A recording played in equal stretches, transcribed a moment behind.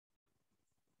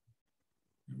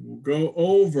We'll go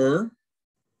over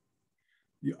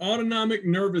the autonomic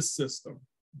nervous system.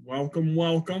 Welcome,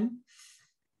 welcome.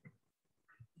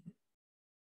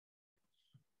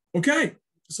 Okay,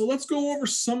 so let's go over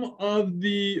some of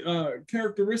the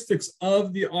characteristics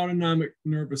of the autonomic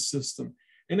nervous system.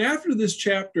 And after this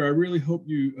chapter, I really hope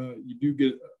you do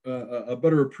get a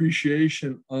better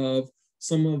appreciation of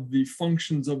some of the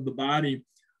functions of the body.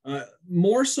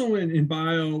 More so in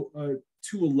Bio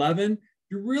 211,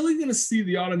 you're really going to see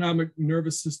the autonomic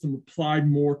nervous system applied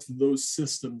more to those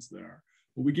systems there.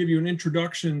 But we give you an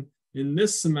introduction in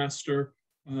this semester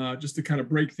just to kind of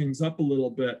break things up a little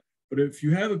bit. But if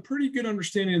you have a pretty good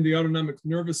understanding of the autonomic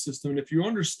nervous system, and if you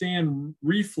understand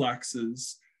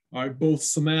reflexes, both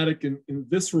somatic and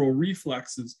visceral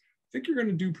reflexes, I think you're going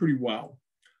to do pretty well.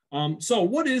 So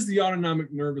what is the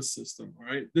autonomic nervous system? All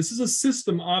right, this is a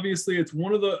system. Obviously, it's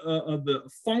one of the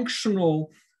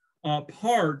functional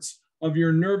parts of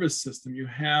your nervous system. You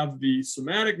have the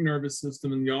somatic nervous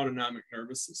system and the autonomic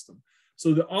nervous system.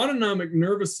 So the autonomic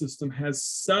nervous system has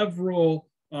several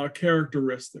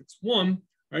characteristics. One,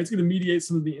 right, it's going to mediate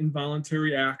some of the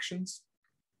involuntary actions,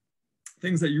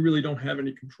 things that you really don't have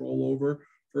any control over.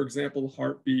 For example,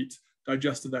 heartbeat,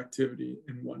 digestive activity,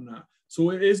 and whatnot.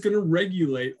 So it is going to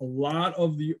regulate a lot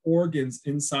of the organs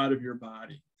inside of your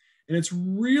body. And it's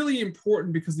really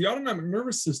important because the autonomic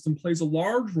nervous system plays a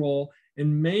large role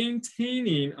in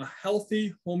maintaining a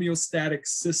healthy homeostatic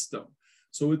system.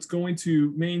 So it's going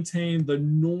to maintain the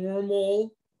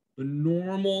normal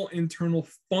internal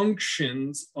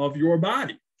functions of your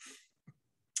body.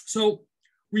 So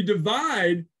we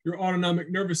divide your autonomic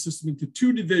nervous system into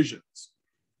two divisions.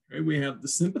 Okay, we have the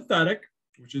sympathetic,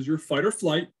 which is your fight or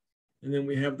flight, and then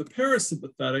we have the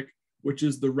parasympathetic, which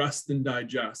is the rest and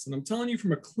digest. And I'm telling you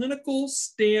from a clinical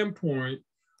standpoint,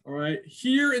 all right,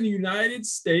 here in the United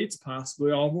States,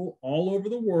 possibly all over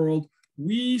the world,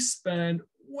 we spend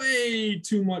way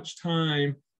too much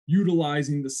time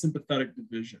utilizing the sympathetic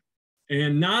division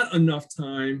and not enough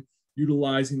time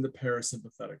utilizing the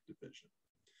parasympathetic division.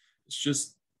 It's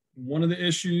just one of the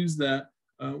issues that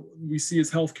we see as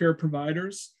healthcare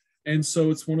providers. And so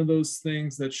it's one of those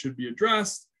things that should be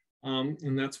addressed.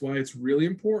 And that's why it's really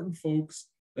important, folks,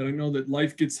 that I know that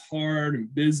life gets hard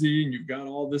and busy and you've got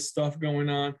all this stuff going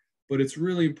on, but it's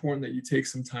really important that you take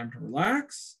some time to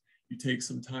relax, you take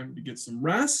some time to get some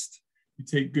rest, you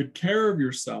take good care of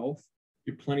yourself,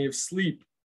 get plenty of sleep.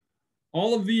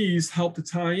 All of these help to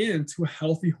tie into a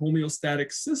healthy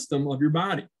homeostatic system of your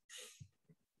body.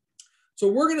 So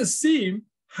we're going to see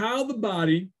how the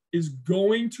body is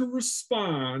going to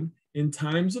respond in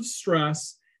times of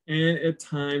stress and at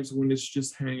times when it's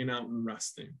just hanging out and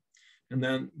resting. And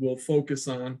then we'll focus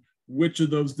on which of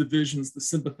those divisions, the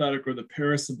sympathetic or the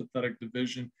parasympathetic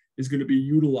division, is going to be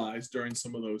utilized during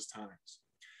some of those times.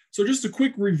 So just a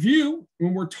quick review,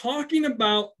 when we're talking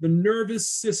about the nervous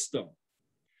system,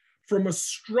 from a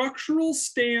structural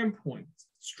standpoint,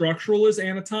 structural is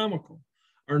anatomical.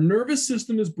 Our nervous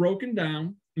system is broken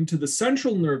down into the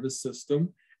central nervous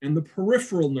system and the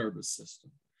peripheral nervous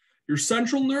system. Your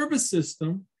central nervous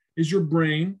system is your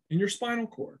brain and your spinal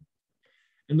cord.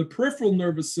 And the peripheral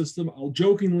nervous system, I'll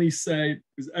jokingly say,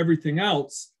 is everything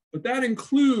else, but that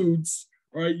includes,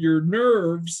 right, your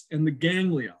nerves and the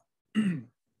ganglia.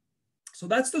 So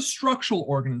that's the structural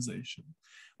organization.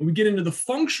 When we get into the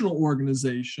functional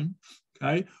organization,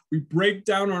 okay, we break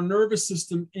down our nervous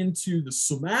system into the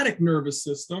somatic nervous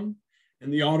system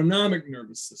and the autonomic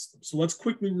nervous system. So let's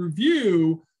quickly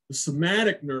review the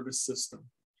somatic nervous system.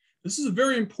 This is a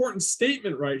very important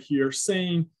statement right here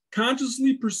saying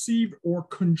consciously perceived or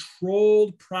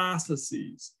controlled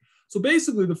processes. So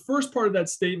basically the first part of that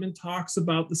statement talks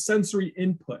about the sensory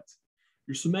input.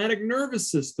 Your somatic nervous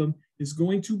system is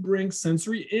going to bring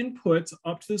sensory input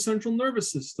up to the central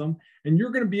nervous system, and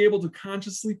you're going to be able to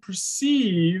consciously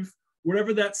perceive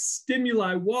whatever that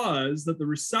stimuli was that the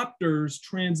receptors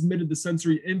transmitted the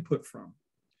sensory input from.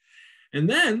 And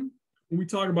then when we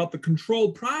talk about the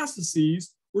controlled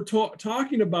processes, we're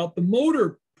talking about the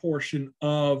motor portion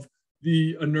of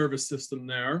the nervous system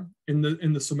there in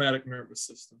the somatic nervous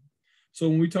system. So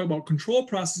when we talk about control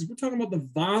processes, we're talking about the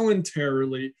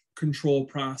voluntarily controlled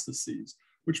processes,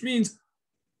 which means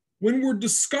when we're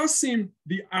discussing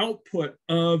the output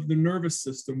of the nervous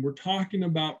system, we're talking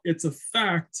about its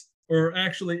effect, or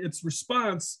actually its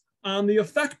response on the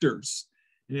effectors.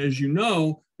 And as you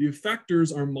know, the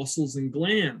effectors are muscles and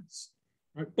glands.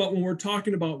 Right? But when we're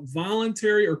talking about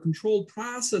voluntary or controlled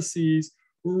processes,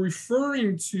 we're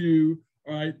referring to,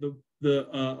 all right, the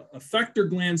effector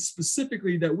glands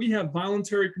specifically that we have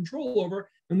voluntary control over.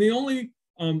 And the only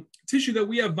tissue that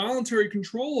we have voluntary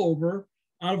control over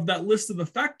out of that list of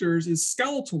effectors is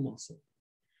skeletal muscle.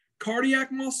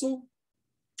 Cardiac muscle,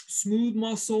 smooth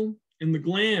muscle, and the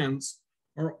glands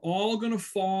are all going to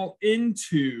fall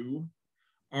into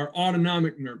our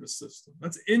autonomic nervous system.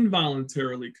 That's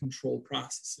involuntarily controlled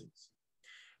processes.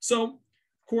 So,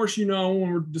 of course, you know,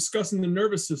 when we're discussing the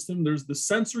nervous system, there's the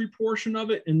sensory portion of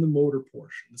it and the motor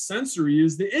portion. The sensory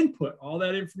is the input, all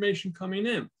that information coming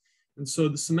in. And so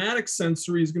the somatic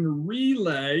sensory is going to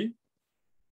relay,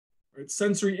 right,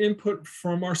 sensory input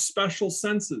from our special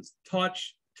senses: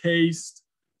 touch, taste,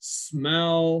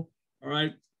 smell, all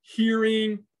right,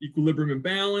 hearing, equilibrium and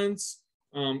balance.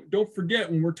 Don't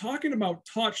forget, when we're talking about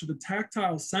touch, the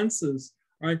tactile senses,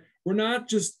 right, we're not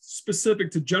just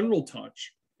specific to general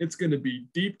touch. It's going to be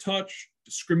deep touch,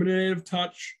 discriminative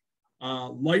touch,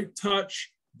 light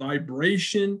touch,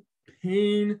 vibration,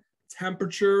 pain,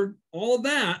 temperature. All of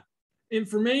that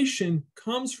information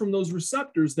comes from those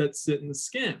receptors that sit in the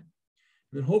skin. And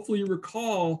then hopefully you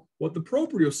recall what the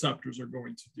proprioceptors are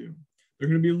going to do. They're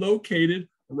going to be located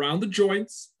around the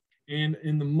joints and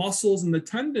in the muscles and the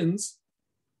tendons.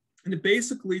 And it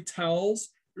basically tells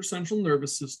your central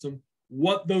nervous system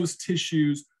what those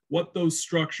tissues, what those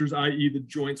structures, i.e. the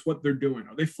joints, what they're doing.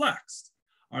 Are they flexed?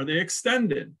 Are they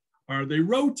extended? Are they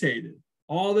rotated?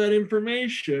 All that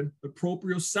information, the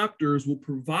proprioceptors will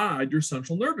provide your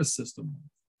central nervous system.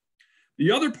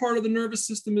 The other part of the nervous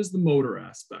system is the motor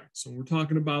aspect. So when we're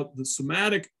talking about the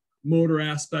somatic motor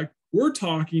aspect, we're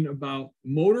talking about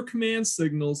motor command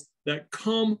signals that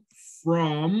come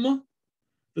from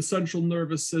the central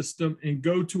nervous system and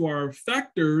go to our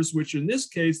effectors, which in this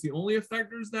case, the only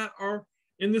effectors that are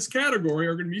in this category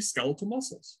are going to be skeletal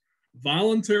muscles,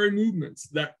 voluntary movements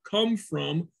that come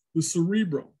from the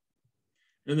cerebrum.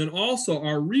 And then also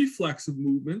our reflexive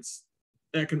movements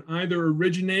that can either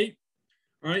originate,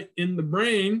 right, in the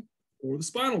brain or the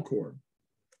spinal cord.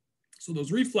 So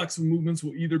those reflexive movements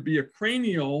will either be a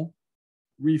cranial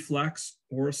reflex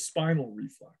or a spinal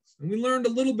reflex. And we learned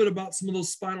a little bit about some of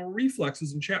those spinal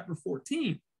reflexes in chapter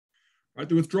 14, right?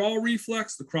 The withdrawal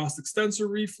reflex, the cross extensor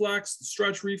reflex, the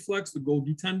stretch reflex, the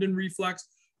Golgi tendon reflex,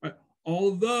 right? All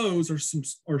of those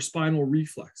are spinal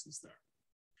reflexes there.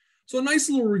 So a nice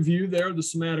little review there of the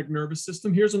somatic nervous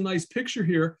system. Here's a nice picture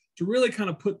here to really kind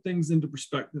of put things into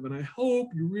perspective. And I hope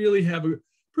you really have a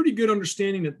pretty good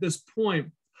understanding at this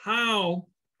point how,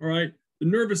 all right, the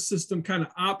nervous system kind of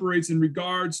operates in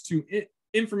regards to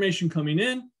information coming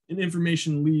in and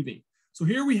information leaving. So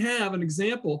here we have an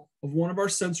example of one of our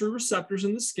sensory receptors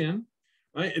in the skin,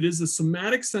 right? It is a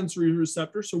somatic sensory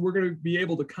receptor. So we're going to be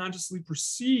able to consciously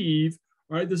perceive,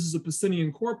 right? This is a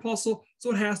Pacinian corpuscle.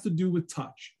 So it has to do with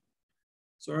touch.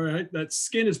 So, all right, that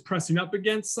skin is pressing up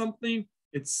against something.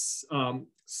 It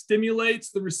stimulates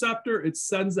the receptor. It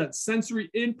sends that sensory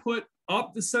input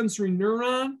up the sensory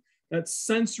neuron. That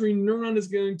sensory neuron is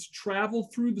going to travel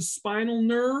through the spinal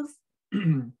nerve.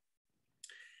 And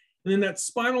then that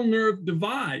spinal nerve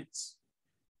divides,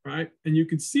 right? And you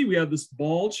can see we have this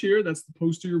bulge here. That's the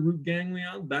posterior root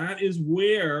ganglion. That is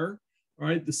where,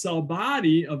 right, the cell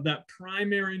body of that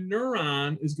primary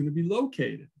neuron is going to be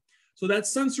located. So that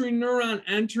sensory neuron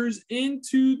enters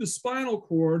into the spinal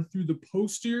cord through the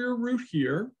posterior root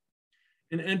here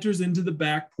and enters into the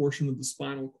back portion of the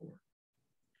spinal cord.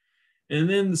 And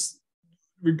then this,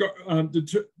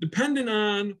 depending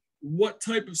on what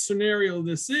type of scenario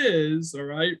this is, all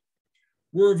right,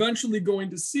 we're eventually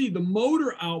going to see the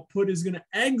motor output is going to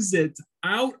exit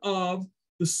out of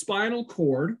the spinal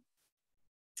cord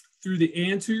through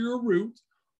the anterior root.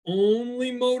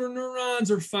 Only motor neurons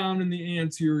are found in the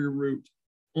anterior root.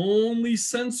 Only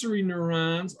sensory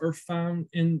neurons are found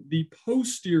in the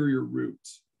posterior root.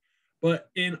 But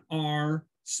in our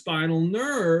spinal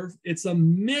nerve, it's a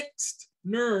mixed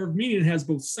nerve, meaning it has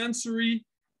both sensory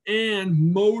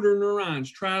and motor neurons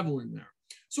traveling there.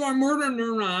 So our motor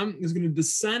neuron is going to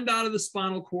descend out of the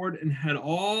spinal cord and head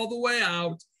all the way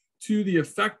out to the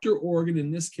effector organ.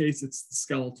 In this case, it's the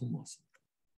skeletal muscle.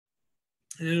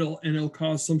 And it'll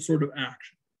cause some sort of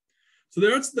action. So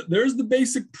there's the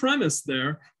basic premise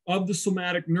there of the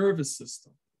somatic nervous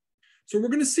system. So we're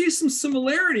going to see some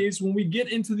similarities when we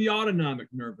get into the autonomic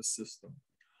nervous system.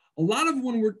 A lot of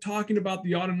when we're talking about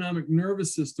the autonomic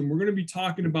nervous system, we're going to be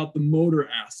talking about the motor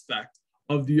aspect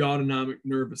of the autonomic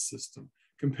nervous system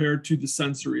compared to the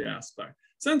sensory aspect.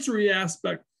 Sensory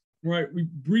aspect, right? We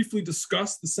briefly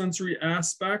discussed the sensory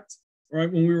aspect,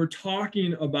 right, when we were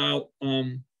talking about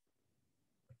in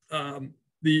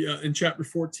chapter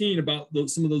 14 about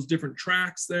some of those different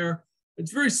tracks there.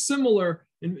 It's very similar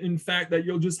in fact that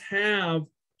you'll just have,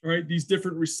 right, these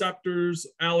different receptors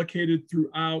allocated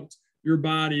throughout your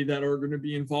body that are going to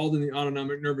be involved in the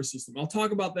autonomic nervous system. I'll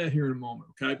talk about that here in a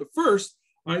moment, okay? But first,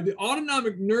 all right, the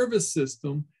autonomic nervous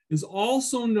system is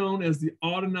also known as the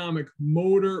autonomic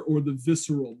motor or the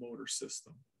visceral motor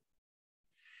system.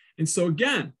 And so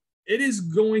again, it is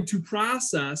going to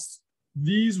process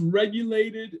these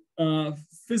regulated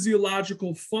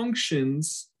physiological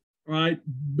functions, right,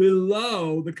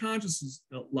 below the consciousness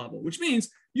level, which means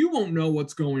you won't know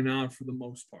what's going on for the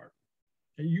most part.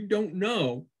 And you don't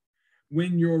know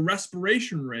when your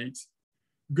respiration rate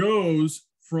goes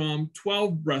from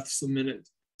 12 breaths a minute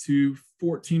to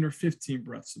 14 or 15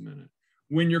 breaths a minute.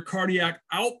 When your cardiac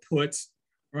output,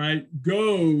 right,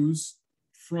 goes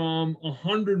from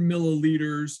 100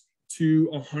 milliliters to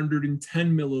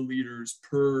 110 milliliters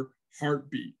per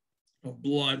heartbeat of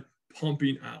blood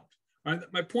pumping out. All right?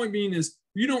 My point being is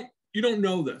you don't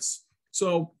know this.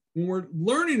 So when we're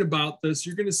learning about this,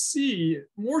 you're going to see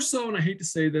more so, and I hate to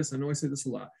say this, I know I say this a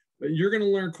lot, but you're going to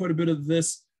learn quite a bit of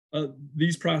this,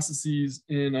 these processes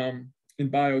in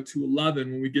Bio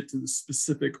 211 when we get to the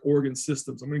specific organ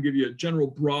systems. I'm going to give you a general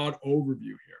broad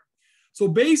overview here. So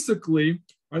basically,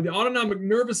 right, the autonomic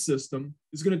nervous system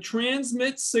is going to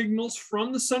transmit signals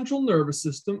from the central nervous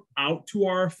system out to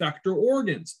our effector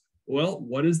organs. Well,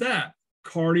 what is that?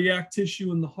 Cardiac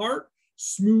tissue in the heart,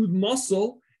 smooth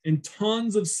muscle, and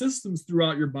tons of systems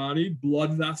throughout your body,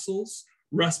 blood vessels,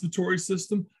 respiratory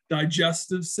system,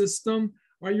 digestive system,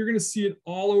 right? You're going to see it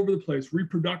all over the place.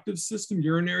 Reproductive system,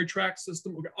 urinary tract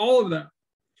system, okay, all of that.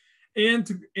 And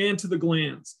to the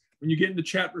glands. When you get into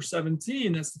chapter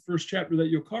 17, that's the first chapter that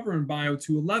you'll cover in Bio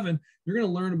 211, you're going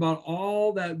to learn about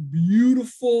all that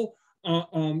beautiful,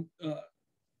 what's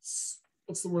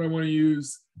the word I want to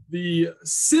use? The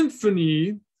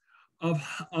symphony of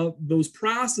those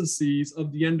processes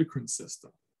of the endocrine system.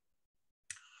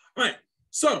 All right,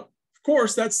 so of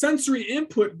course, that sensory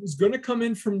input is going to come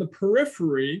in from the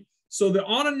periphery. So the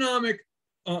autonomic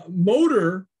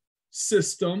motor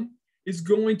system is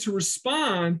going to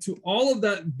respond to all of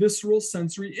that visceral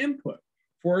sensory input.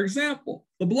 For example,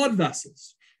 the blood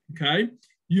vessels, okay?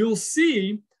 You'll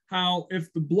see how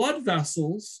if the blood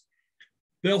vessels,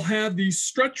 they'll have these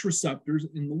stretch receptors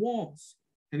in the walls.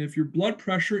 And if your blood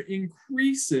pressure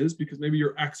increases, because maybe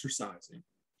you're exercising,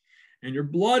 and your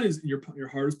blood is, your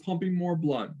heart is pumping more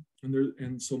blood,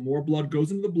 and so more blood goes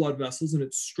into the blood vessels and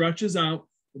it stretches out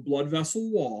the blood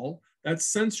vessel wall, that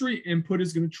sensory input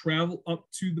is going to travel up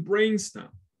to the brainstem.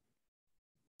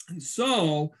 And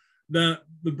so the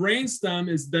brainstem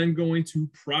is then going to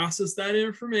process that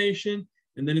information,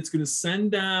 and then it's going to send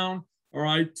down, all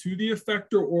right, to the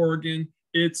effector organ,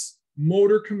 its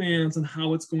motor commands on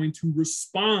how it's going to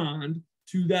respond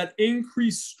to that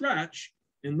increased stretch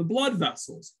in the blood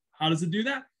vessels. How does it do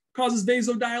that? Causes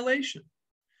vasodilation,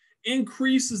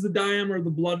 increases the diameter of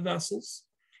the blood vessels,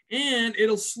 and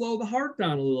it'll slow the heart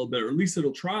down a little bit, or at least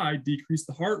it'll try, decrease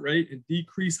the heart rate and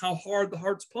decrease how hard the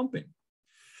heart's pumping.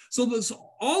 So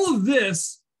all of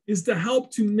this is to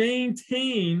help to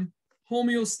maintain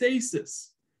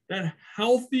homeostasis, that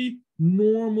healthy,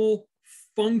 normal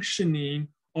functioning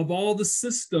of all the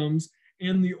systems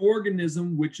and the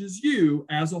organism, which is you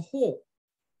as a whole.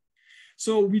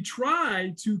 So we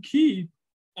try to keep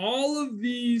all of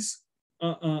these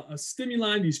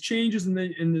stimuli, these changes in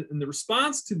the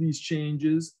response to these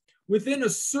changes within a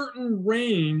certain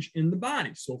range in the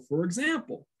body. So for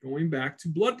example, going back to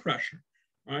blood pressure,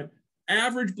 right?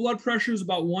 Average blood pressure is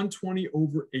about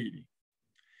 120/80.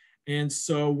 And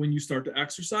so when you start to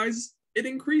exercise, it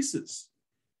increases.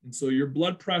 And so your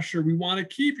blood pressure, we want to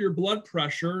keep your blood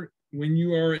pressure when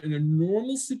you are in a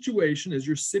normal situation, as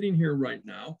you're sitting here right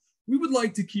now, we would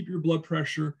like to keep your blood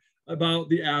pressure about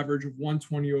the average of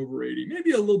 120/80, maybe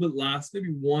a little bit less,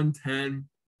 maybe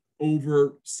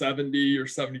 110/70 or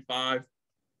 75.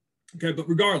 Okay, but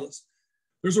regardless,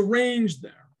 there's a range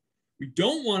there. We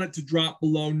don't want it to drop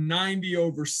below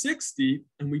 90/60,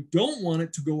 and we don't want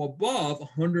it to go above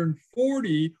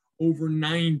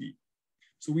 140/90.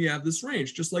 So we have this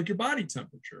range, just like your body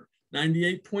temperature.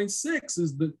 98.6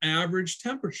 is the average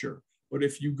temperature. But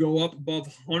if you go up above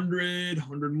 100,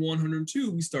 101, 102,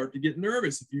 we start to get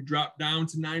nervous. If you drop down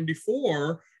to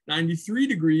 94, 93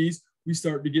 degrees, we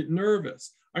start to get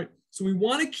nervous. All right, so we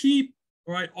want to keep,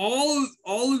 all right, all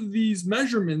of these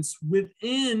measurements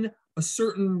within a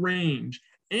certain range.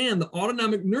 And the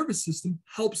autonomic nervous system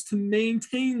helps to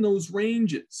maintain those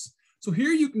ranges. So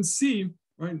here you can see,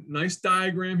 right, nice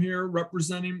diagram here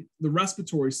representing the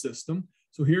respiratory system.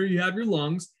 So here you have your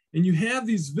lungs, and you have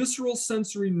these visceral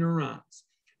sensory neurons.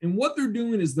 And what they're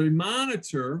doing is they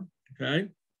monitor, okay,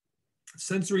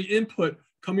 sensory input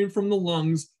coming from the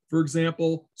lungs, for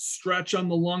example, stretch on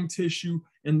the lung tissue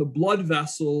and the blood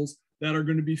vessels that are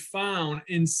going to be found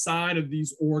inside of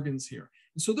these organs here.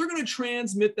 And so they're going to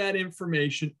transmit that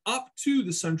information up to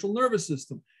the central nervous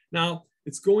system. Now,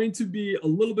 it's going to be a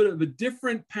little bit of a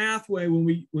different pathway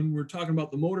when we're talking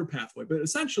about the motor pathway, but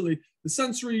essentially the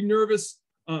sensory nervous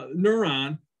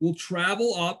neuron will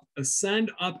travel up,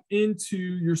 ascend up into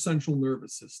your central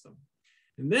nervous system.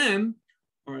 And then,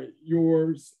 all right,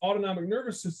 your autonomic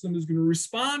nervous system is going to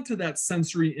respond to that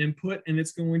sensory input, and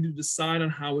it's going to decide on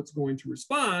how it's going to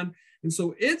respond. And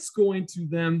so it's going to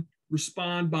then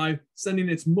respond by sending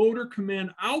its motor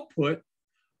command output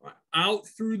out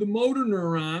through the motor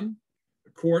neuron,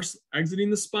 of course, exiting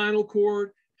the spinal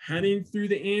cord, heading through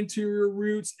the anterior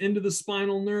roots into the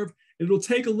spinal nerve. It'll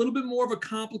take a little bit more of a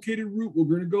complicated route. We're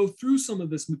going to go through some of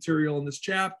this material in this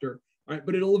chapter, right?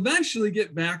 But it'll eventually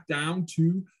get back down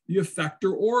to the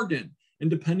effector organ. And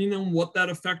depending on what that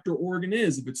effector organ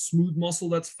is, if it's smooth muscle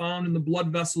that's found in the blood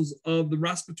vessels of the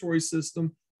respiratory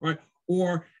system, right?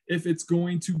 Or if it's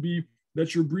going to be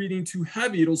that you're breathing too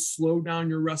heavy, it'll slow down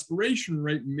your respiration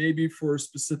rate, maybe for a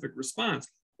specific response.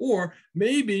 Or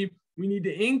maybe we need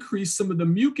to increase some of the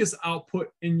mucus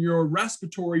output in your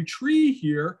respiratory tree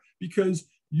here because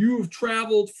you've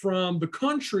traveled from the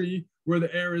country where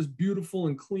the air is beautiful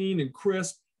and clean and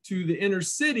crisp to the inner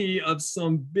city of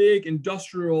some big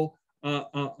industrial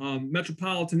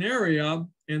metropolitan area,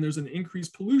 and there's an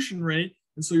increased pollution rate.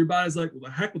 And so your body's like, well,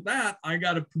 the heck with that. I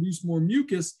got to produce more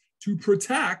mucus to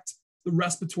protect the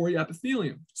respiratory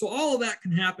epithelium. So all of that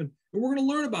can happen. And we're going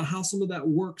to learn about how some of that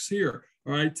works here,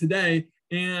 all right, today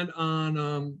and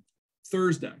on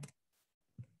Thursday.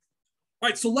 All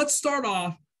right, so let's start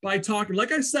off by talking,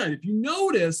 like I said, if you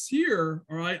notice here,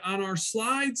 all right, on our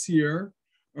slides here,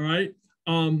 all right,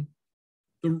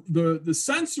 the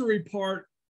sensory part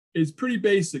is pretty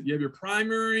basic. You have your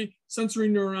primary sensory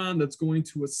neuron that's going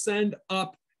to ascend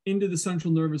up into the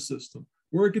central nervous system.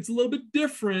 Where it gets a little bit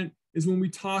different is when we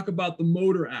talk about the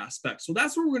motor aspect. So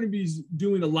that's what we're going to be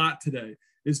doing a lot today,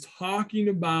 is talking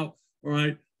about, all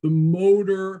right, the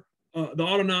motor, the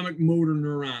autonomic motor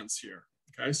neurons here.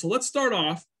 Okay, so let's start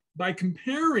off by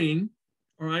comparing,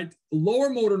 all right, the lower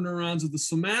motor neurons of the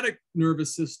somatic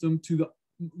nervous system to the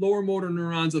lower motor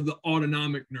neurons of the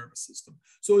autonomic nervous system.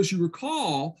 So as you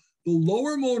recall, the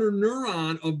lower motor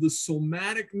neuron of the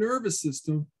somatic nervous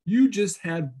system, you just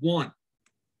had one.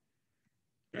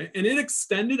 Okay? And it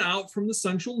extended out from the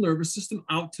central nervous system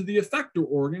out to the effector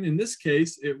organ. In this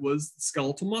case, it was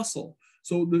skeletal muscle.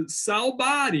 So the cell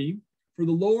body for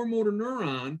the lower motor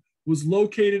neuron was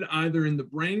located either in the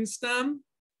brainstem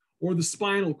or the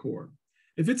spinal cord.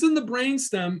 If it's in the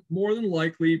brainstem, more than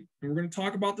likely, and we're going to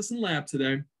talk about this in lab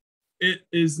today, it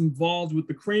is involved with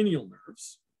the cranial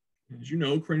nerves. As you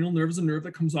know, cranial nerve is a nerve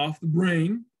that comes off the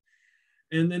brain.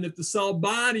 And then if the cell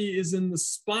body is in the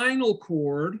spinal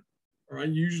cord, all right,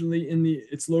 usually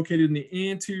it's located in the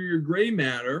anterior gray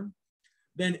matter,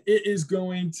 then it is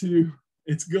going to,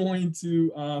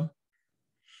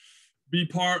 be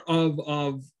part of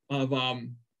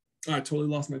I totally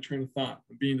lost my train of thought.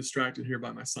 I'm being distracted here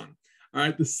by my son. All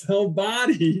right, the cell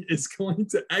body is going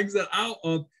to exit out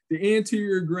of the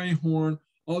anterior gray horn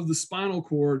of the spinal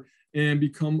cord and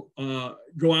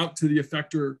go out to the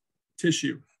effector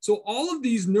tissue. So all of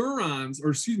these neurons,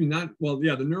 or excuse me,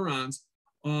 the neurons,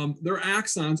 their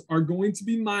axons are going to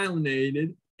be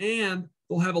myelinated, and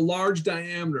they'll have a large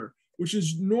diameter, which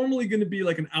is normally going to be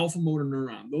like an alpha motor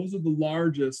neuron. Those are the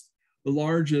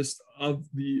largest of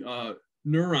the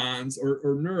neurons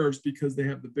or nerves because they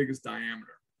have the biggest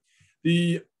diameter.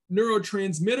 The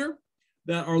neurotransmitter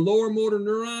that our lower motor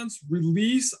neurons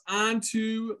release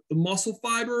onto the muscle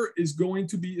fiber is going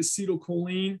to be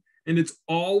acetylcholine, and it's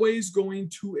always going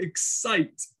to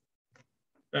excite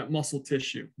that muscle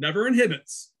tissue. Never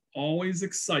inhibits, always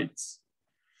excites.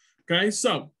 Okay,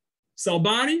 so cell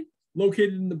body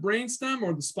located in the brainstem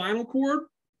or the spinal cord.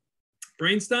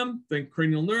 Brainstem, think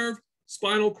cranial nerve.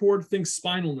 Spinal cord, think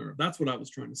spinal nerve. That's what I was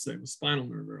trying to say with spinal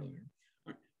nerve earlier.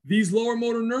 Right. These lower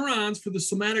motor neurons for the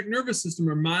somatic nervous system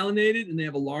are myelinated, and they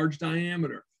have a large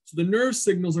diameter. So the nerve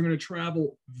signals are going to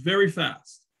travel very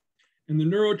fast. And the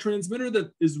neurotransmitter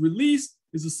that is released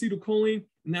is acetylcholine,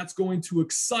 and that's going to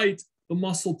excite the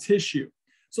muscle tissue.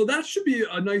 So that should be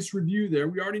a nice review there.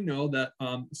 We already know that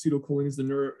acetylcholine is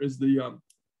the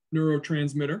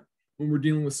neurotransmitter when we're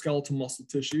dealing with skeletal muscle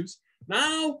tissues.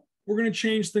 Now we're going to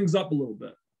change things up a little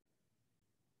bit.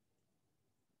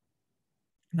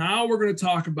 Now we're going to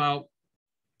talk about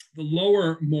the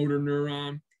lower motor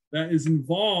neuron that is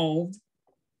involved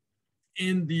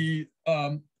in the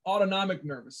autonomic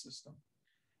nervous system.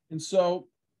 And so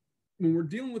when we're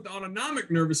dealing with the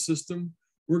autonomic nervous system,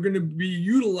 we're going to be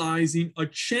utilizing a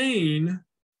chain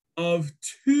of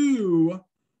 2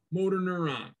 motor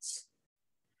neurons.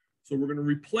 So we're going to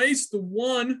replace the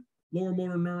 1 lower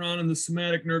motor neuron in the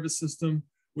somatic nervous system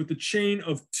with a chain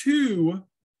of 2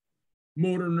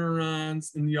 motor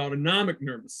neurons in the autonomic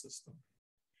nervous system.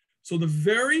 So the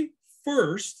very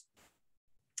first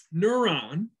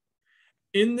neuron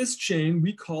in this chain,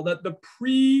 we call that the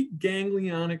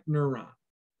preganglionic neuron.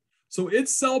 So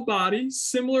its cell body,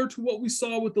 similar to what we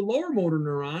saw with the lower motor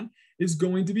neuron, is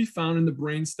going to be found in the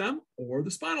brainstem or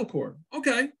the spinal cord.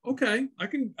 Okay,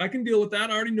 I can deal with that.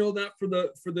 I already know that for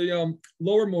the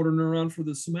lower motor neuron for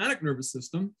the somatic nervous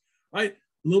system. All right,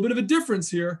 a little bit of a difference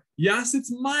here. Yes,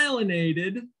 it's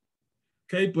myelinated,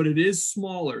 okay, but it is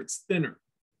smaller, it's thinner.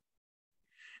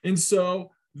 And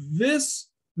so this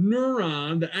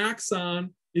neuron, the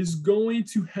axon, is going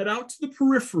to head out to the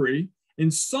periphery,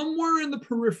 and somewhere in the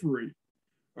periphery,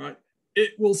 all right,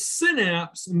 it will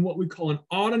synapse in what we call an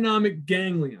autonomic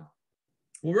ganglion.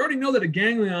 Well, we already know that a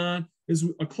ganglion is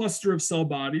a cluster of cell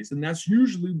bodies, and that's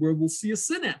usually where we'll see a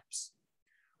synapse.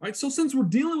 All right, so since we're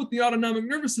dealing with the autonomic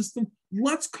nervous system,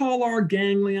 let's call our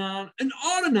ganglion an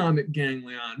autonomic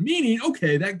ganglion, meaning,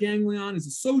 okay, that ganglion is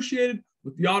associated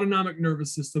with the autonomic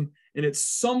nervous system, and it's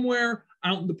somewhere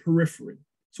out in the periphery.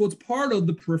 So it's part of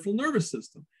the peripheral nervous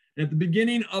system. And at the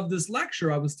beginning of this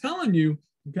lecture, I was telling you,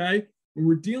 okay, when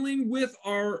we're dealing with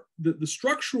the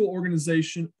structural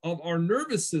organization of our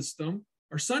nervous system,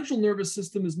 our central nervous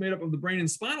system is made up of the brain and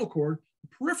spinal cord. The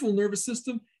peripheral nervous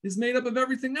system is made up of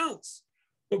everything else,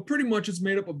 but pretty much it's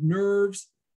made up of nerves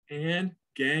and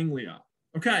ganglia.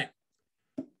 Okay,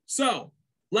 so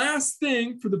last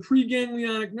thing for the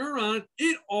preganglionic neuron,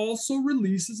 it also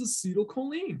releases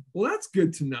acetylcholine. Well, that's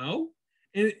good to know.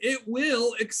 And it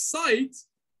will excite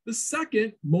the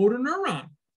second motor neuron.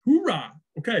 Hoorah.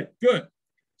 Okay, good.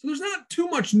 So there's not too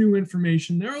much new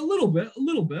information there, a little bit.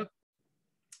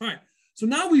 All right, so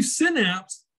now we've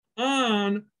synapsed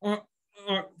on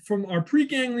from our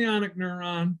preganglionic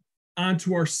neuron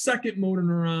onto our second motor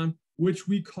neuron, which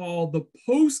we call the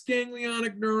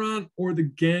postganglionic neuron or the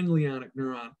ganglionic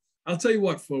neuron. I'll tell you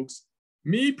what, folks,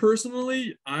 me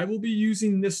personally, I will be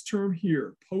using this term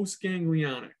here,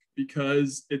 postganglionic,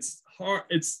 because it's hard,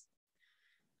 it's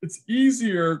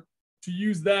easier to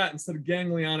use that instead of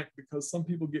ganglionic because some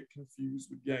people get confused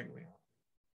with ganglion.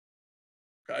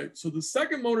 Okay, so the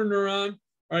second motor neuron,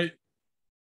 right,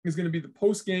 is going to be the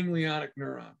postganglionic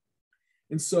neuron.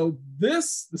 And so the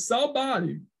cell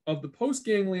body of the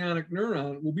postganglionic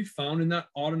neuron will be found in that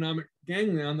autonomic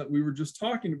ganglion that we were just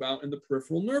talking about in the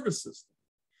peripheral nervous system.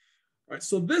 All right,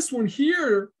 so this one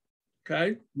here,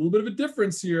 okay, a little bit of a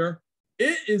difference here.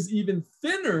 It is even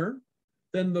thinner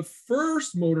than the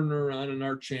first motor neuron in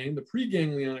our chain, the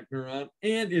preganglionic neuron,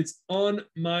 and it's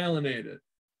unmyelinated.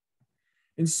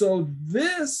 And so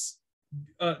this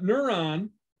neuron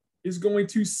is going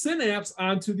to synapse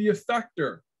onto the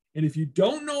effector. And if you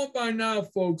don't know it by now,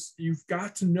 folks, you've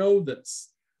got to know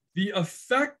this. The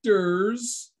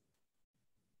effectors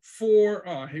for,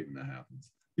 I hate when that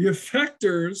happens. The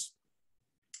effectors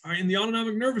in the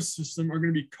autonomic nervous system are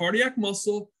going to be cardiac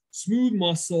muscle, smooth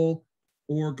muscle,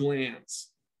 or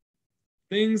glands,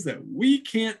 things that we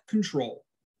can't control.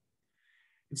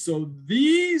 And so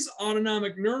these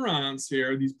autonomic neurons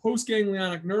here, these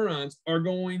postganglionic neurons, are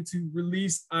going to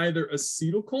release either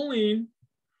acetylcholine,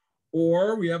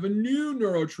 or we have a new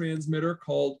neurotransmitter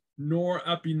called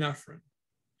norepinephrine.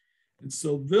 And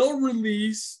so they'll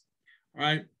release,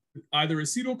 right, either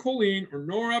acetylcholine or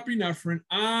norepinephrine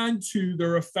onto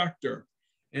their effector.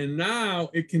 And now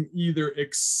it can either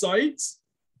excite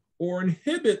or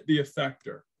inhibit the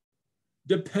effector,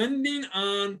 depending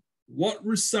on what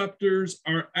receptors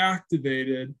are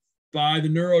activated by the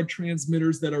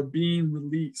neurotransmitters that are being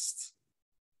released.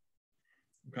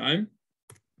 Okay.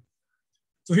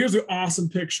 So here's an awesome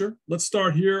picture. Let's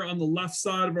start here on the left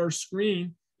side of our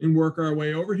screen and work our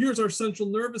way over. Here's our central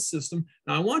nervous system.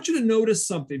 Now I want you to notice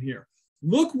something here.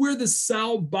 Look where the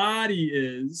cell body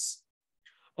is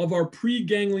of our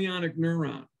preganglionic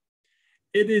neuron.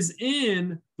 It is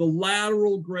in the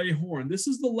lateral gray horn. This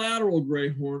is the lateral gray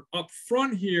horn. Up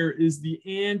front here is the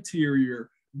anterior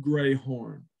gray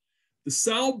horn. The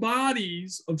cell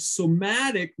bodies of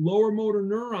somatic lower motor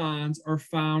neurons are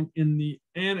found in the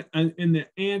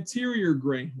anterior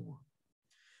gray horn.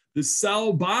 The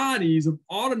cell bodies of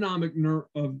autonomic neurons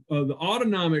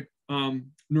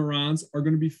are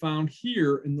going to be found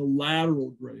here in the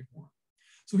lateral gray horn.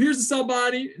 So here's the cell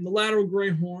body in the lateral gray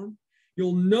horn.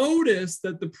 You'll notice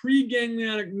that the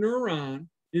preganglionic neuron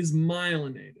is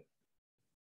myelinated,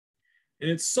 and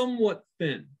it's somewhat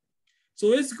thin.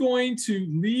 So it's going to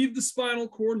leave the spinal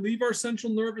cord, leave our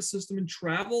central nervous system, and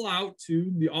travel out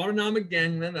to the autonomic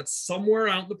ganglion that's somewhere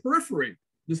out in the periphery,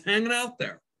 just hanging out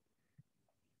there.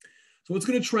 So it's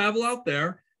going to travel out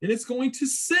there, and it's going to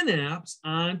synapse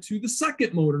onto the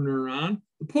second motor neuron,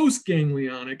 the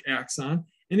postganglionic axon,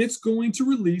 and it's going to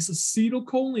release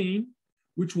acetylcholine,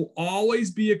 which will always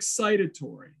be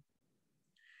excitatory.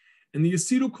 And the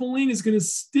acetylcholine is going to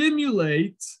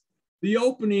stimulate the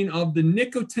opening of the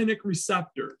nicotinic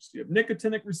receptors. You have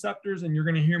nicotinic receptors, and you're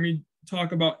going to hear me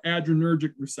talk about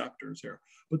adrenergic receptors here.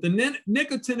 But the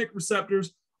nicotinic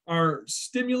receptors are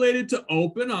stimulated to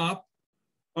open up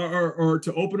or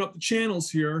to open up the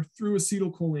channels here through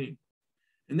acetylcholine.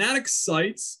 And that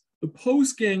excites the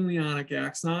postganglionic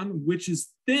axon, which is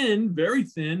thin, very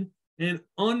thin, and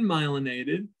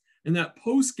unmyelinated. And that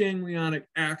postganglionic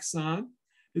axon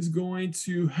is going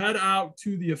to head out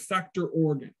to the effector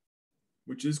organ,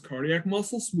 which is cardiac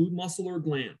muscle, smooth muscle, or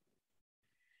gland.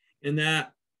 And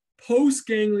that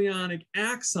postganglionic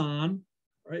axon,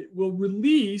 right, will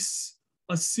release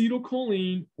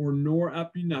acetylcholine or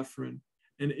norepinephrine,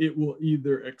 and it will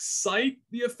either excite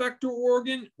the effector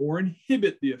organ or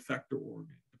inhibit the effector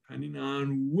organ, depending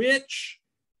on which,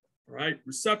 right,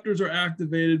 receptors are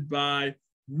activated by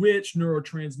which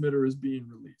neurotransmitter is being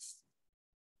released.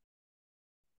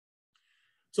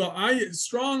 So I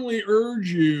strongly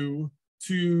urge you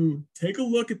to take a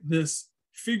look at this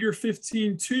figure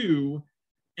 15.2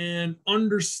 and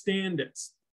understand it,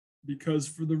 because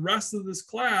for the rest of this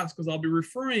class, because I'll be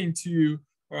referring to,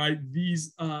 all right,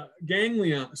 these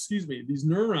these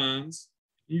neurons,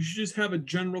 you should just have a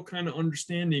general kind of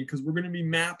understanding, because we're going to be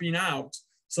mapping out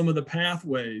some of the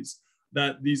pathways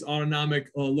that these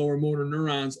autonomic lower motor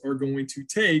neurons are going to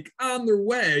take on their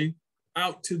way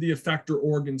out to the effector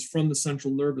organs from the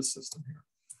central nervous system here.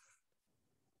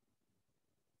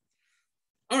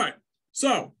 All right,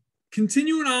 so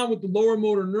continuing on with the lower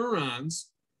motor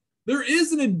neurons, there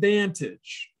is an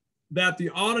advantage that the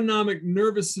autonomic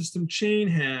nervous system chain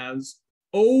has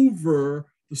over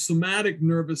the somatic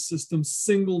nervous system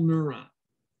single neuron.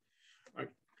 Right.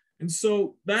 And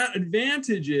so that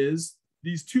advantage is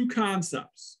these two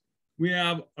concepts. We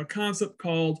have a concept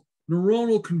called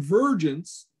neuronal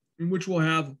convergence, in which we'll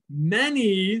have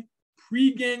many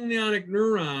preganglionic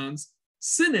neurons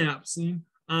synapsing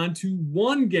onto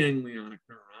one ganglionic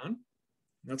neuron.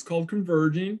 That's called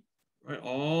converging, right?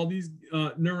 All these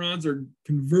neurons are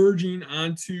converging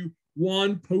onto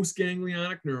one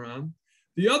postganglionic neuron.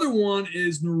 The other one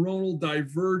is neuronal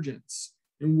divergence.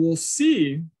 And we'll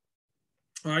see,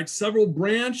 all right, several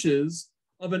branches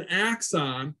of an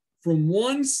axon from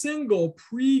one single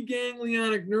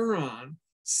preganglionic neuron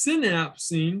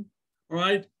synapsing, all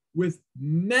right, with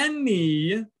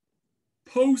many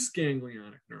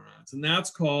postganglionic neurons, and that's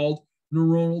called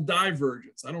neuronal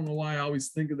divergence. I don't know why I always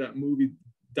think of that movie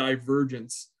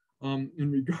Divergence in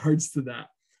regards to that,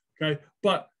 okay?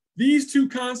 But these two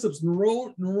concepts,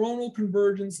 neuronal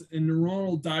convergence and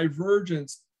neuronal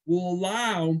divergence, will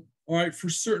allow, all right, for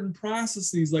certain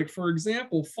processes, like for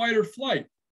example, fight or flight.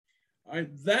 All right,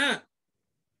 that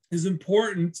is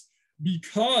important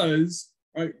because,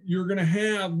 right, you're going to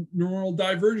have neuronal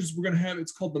divergence. We're going to have,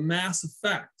 it's called the mass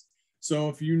effect. So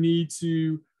if you need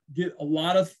to get a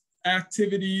lot of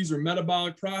activities or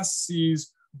metabolic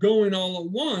processes going all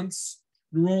at once,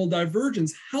 neuronal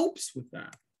divergence helps with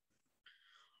that.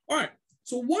 All right,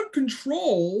 so what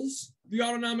controls the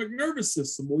autonomic nervous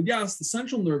system? Well, yes, the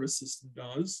central nervous system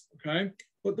does, okay?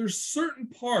 But there's certain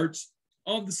parts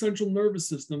of the central nervous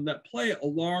system that play a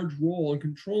large role in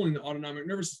controlling the autonomic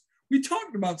nervous system. We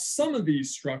talked about some of these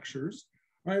structures,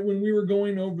 right, when we were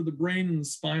going over the brain and the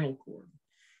spinal cord.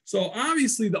 So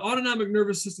obviously the autonomic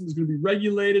nervous system is going to be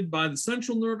regulated by the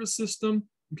central nervous system,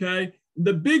 okay?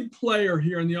 The big player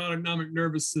here in the autonomic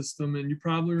nervous system, and you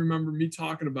probably remember me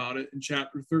talking about it in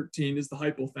chapter 13, is the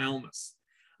hypothalamus.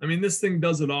 I mean, this thing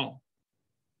does it all.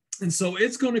 And so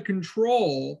it's going to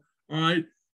control, all right,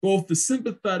 both the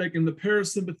sympathetic and the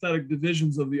parasympathetic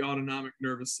divisions of the autonomic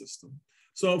nervous system.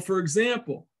 So for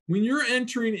example, when you're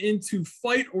entering into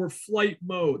fight or flight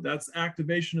mode, that's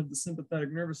activation of the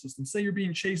sympathetic nervous system. Say you're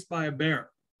being chased by a bear.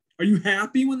 Are you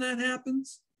happy when that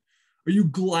happens? Are you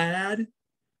glad?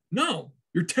 No,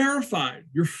 you're terrified.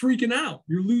 You're freaking out.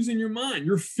 You're losing your mind.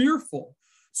 You're fearful.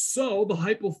 So the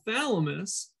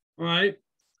hypothalamus, all right,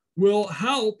 will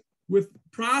help with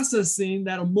processing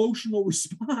that emotional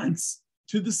response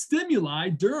to the stimuli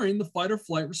during the fight or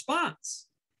flight response.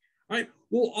 All right,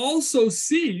 we'll also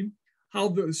see how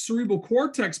the cerebral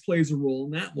cortex plays a role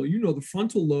in that. Well, you know, the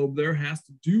frontal lobe there has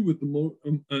to do with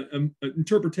the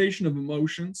interpretation of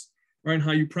emotions, right, and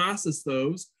how you process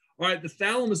those. All right, the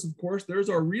thalamus, of course, there's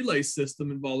our relay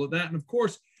system involved with that. And of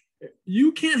course,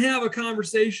 you can't have a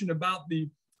conversation about the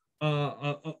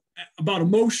about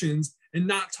emotions and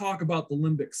not talk about the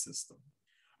limbic system.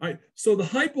 All right, so the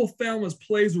hypothalamus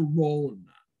plays a role in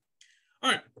that.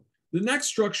 All right, the next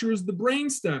structure is the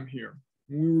brainstem here.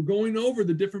 When we were going over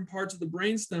the different parts of the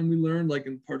brainstem, we learned like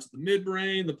in parts of the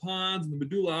midbrain, the pons, and the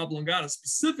medulla oblongata,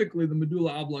 specifically the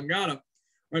medulla oblongata,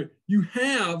 right? You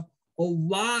have a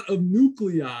lot of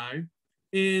nuclei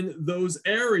in those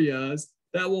areas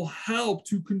that will help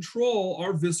to control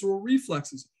our visceral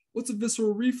reflexes. What's a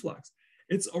visceral reflex?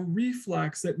 It's a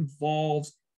reflex that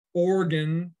involves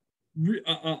organ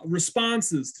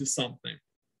responses to something.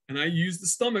 And I use the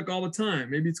stomach all the time.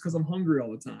 Maybe it's because I'm hungry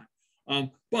all the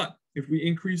time. But if we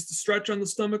increase the stretch on the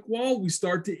stomach wall, we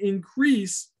start to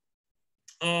increase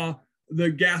the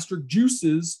gastric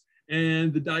juices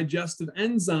and the digestive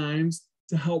enzymes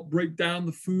to help break down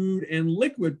the food and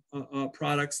liquid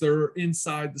products that are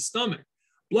inside the stomach.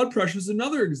 Blood pressure is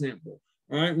another example.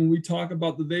 All right, when we talk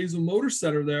about the vasomotor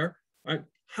center there, right,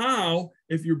 how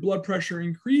if your blood pressure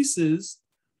increases,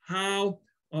 how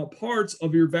parts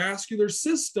of your vascular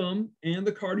system and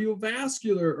the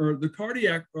cardiovascular or the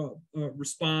cardiac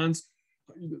response,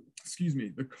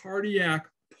 the cardiac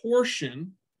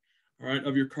portion, all right,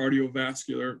 of your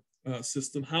cardiovascular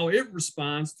system, how it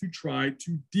responds to try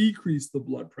to decrease the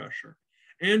blood pressure,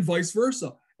 and vice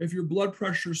versa. If your blood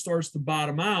pressure starts to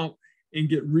bottom out and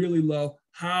get really low,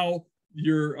 how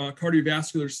your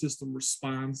cardiovascular system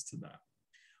responds to that.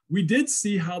 We did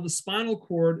see how the spinal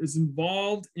cord is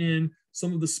involved in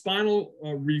some of the spinal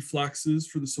reflexes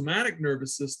for the somatic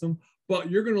nervous system,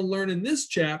 but you're going to learn in this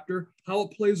chapter how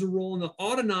it plays a role in the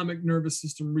autonomic nervous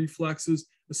system reflexes,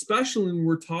 especially when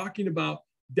we're talking about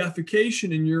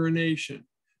defecation and urination.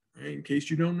 Right? In case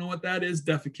you don't know what that is,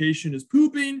 defecation is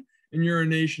pooping and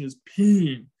urination is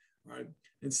peeing. Right?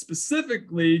 And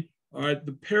specifically, all right,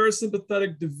 the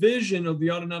parasympathetic division of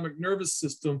the autonomic nervous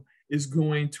system is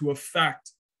going to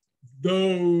affect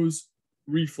those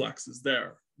reflexes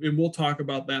there. And we'll talk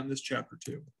about that in this chapter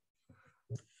too.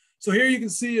 So here you can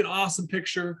see an awesome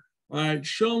picture, right,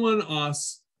 showing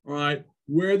us, all right,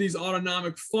 where these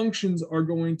autonomic functions are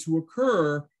going to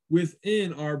occur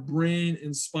within our brain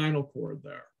and spinal cord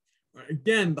there. Right?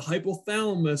 Again, the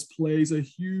hypothalamus plays a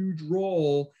huge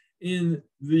role in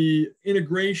the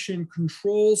integration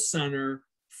control center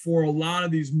for a lot of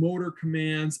these motor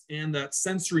commands and that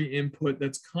sensory input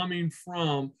that's coming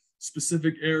from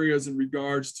specific areas in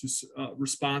regards to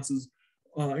responses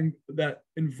that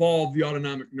involve the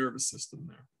autonomic nervous system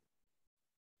there.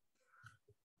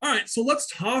 All right, so let's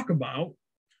talk about,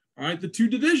 all right, the two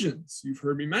divisions. You've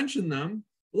heard me mention them,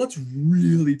 but let's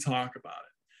really talk about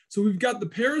it. So we've got the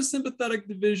parasympathetic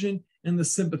division and the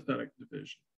sympathetic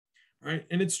division. Right?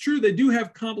 And it's true, they do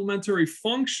have complementary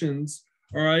functions,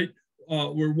 all right,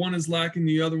 where one is lacking,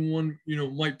 the other one, you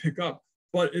know, might pick up.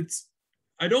 But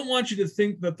I don't want you to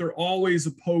think that they're always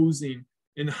opposing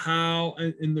in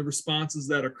the responses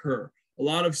that occur. A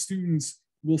lot of students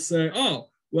will say, oh,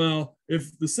 well,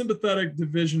 if the sympathetic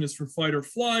division is for fight or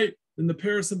flight, then the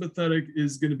parasympathetic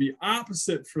is going to be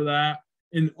opposite for that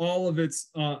in all of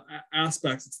its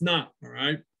aspects. It's not, all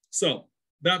right? So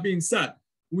that being said,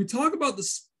 when we talk about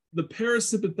the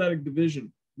parasympathetic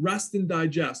division, rest and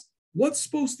digest, what's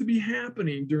supposed to be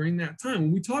happening during that time?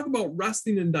 When we talk about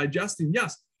resting and digesting,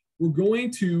 yes, we're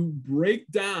going to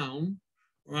break down,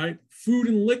 right, food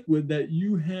and liquid that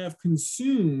you have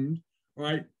consumed,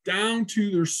 right, down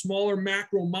to their smaller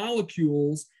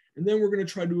macromolecules, and then we're going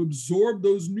to try to absorb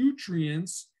those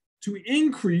nutrients to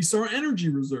increase our energy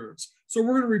reserves. So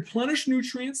we're going to replenish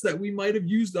nutrients that we might have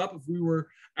used up if we were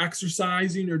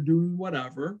exercising or doing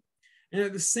whatever. And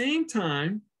at the same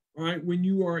time, all right, when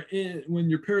your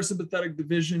parasympathetic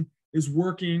division is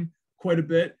working quite a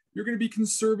bit, you're going to be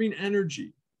conserving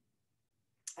energy.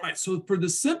 All right, so for the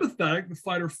sympathetic, the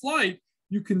fight or flight,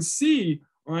 you can see,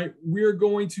 all right, we're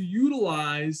going to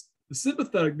utilize the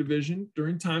sympathetic division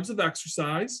during times of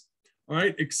exercise, all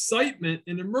right, excitement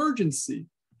and emergency,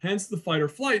 hence the fight or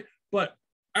flight. But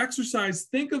exercise,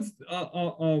 think of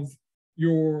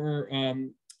your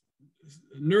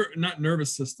not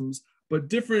nervous systems, but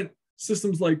different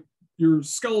systems like your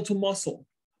skeletal muscle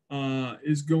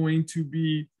is going to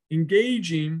be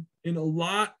engaging in a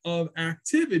lot of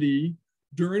activity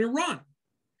during a run.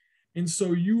 And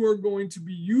so you are going to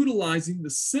be utilizing the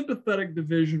sympathetic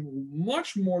division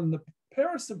much more than the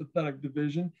parasympathetic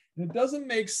division. And it doesn't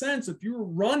make sense if you're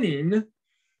running,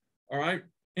 all right,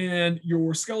 and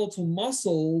your skeletal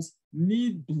muscles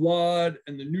need blood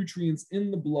and the nutrients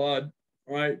in the blood,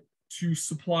 all right, to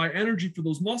supply energy for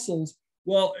those muscles.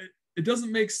 Well, it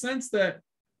doesn't make sense that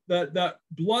that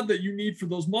blood that you need for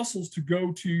those muscles to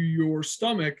go to your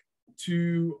stomach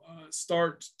to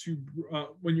start to,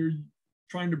 when you're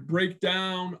trying to break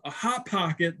down a hot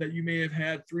pocket that you may have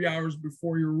had 3 hours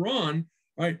before your run,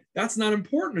 right? That's not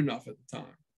important enough at the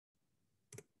time.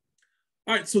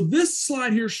 All right, so this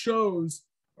slide here shows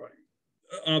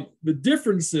the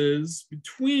differences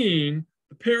between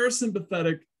the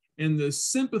parasympathetic and the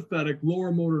sympathetic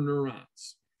lower motor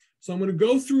neurons. So I'm going to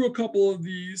go through a couple of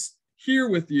these here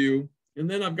with you, and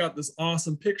then I've got this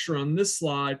awesome picture on this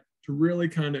slide to really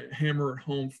kind of hammer it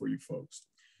home for you folks.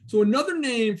 So another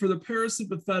name for the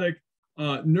parasympathetic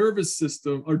nervous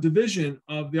system or division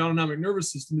of the autonomic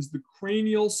nervous system is the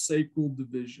cranial sacral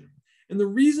division. And the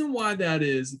reason why that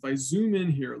is, if I zoom in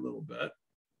here a little bit,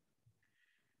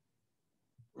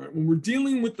 right, when we're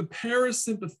dealing with the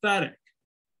parasympathetic,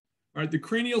 right, the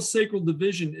cranial sacral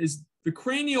division is the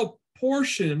cranial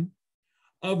portion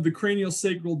of the cranial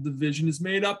sacral division is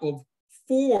made up of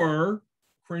 4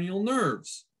 cranial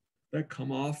nerves that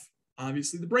come off,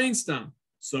 obviously, the brainstem.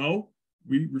 So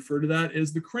we refer to that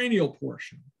as the cranial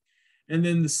portion. And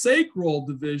then the sacral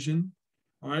division,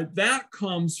 all right, that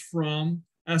comes from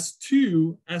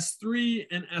S2, S3,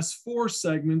 and S4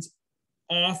 segments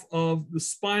off of the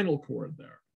spinal cord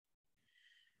there.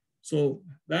 So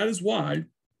that is why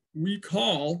we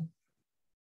call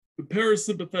the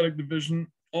parasympathetic division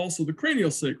also the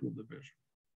cranial sacral division.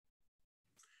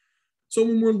 So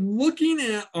when we're looking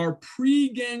at our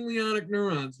preganglionic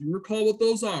neurons, you recall what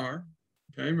those are.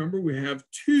 Okay, remember we have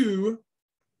 2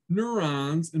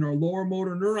 neurons in our lower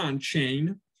motor neuron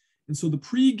chain. And so the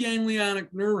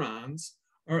preganglionic neurons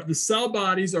are, the cell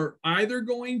bodies are either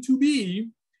going to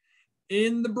be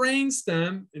in the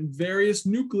brainstem, in various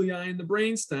nuclei in the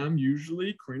brainstem,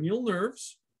 usually cranial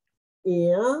nerves,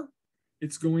 or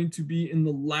it's going to be in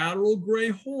the lateral gray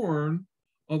horn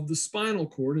of the spinal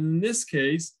cord. And in this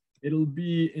case, it'll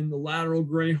be in the lateral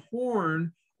gray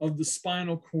horn of the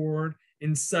spinal cord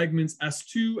in segments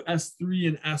S2, S3,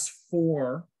 and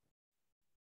S4,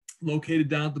 located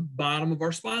down at the bottom of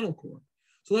our spinal cord.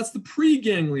 So that's the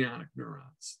preganglionic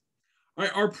neurons. All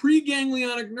right, our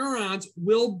preganglionic neurons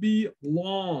will be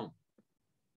long.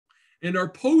 And our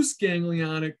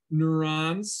postganglionic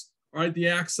neurons, all right, the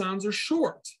axons are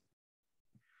short.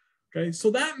 Okay,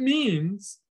 so that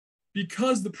means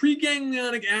because the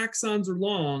preganglionic axons are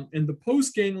long and the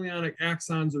postganglionic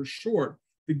axons are short,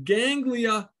 the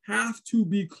ganglia have to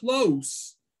be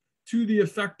close to the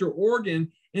effector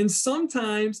organ, and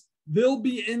sometimes they'll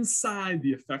be inside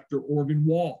the effector organ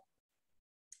wall,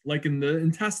 like in the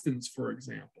intestines, for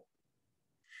example.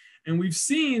 And we've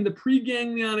seen the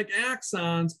preganglionic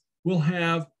axons will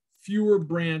have fewer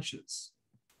branches.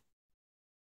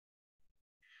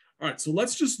 All right, so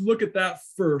let's just look at that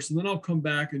first, and then I'll come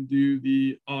back and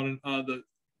do I'll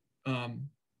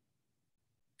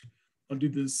do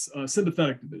this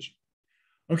sympathetic division.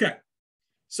 Okay,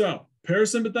 so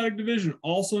parasympathetic division,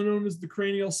 also known as the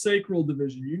cranial sacral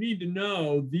division. You need to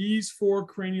know these 4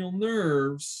 cranial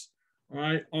nerves, all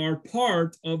right, are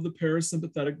part of the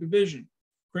parasympathetic division.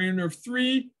 Cranial nerve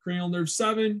 3, cranial nerve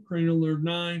 7, cranial nerve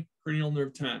 9, cranial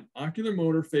nerve 10, ocular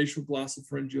motor, facial,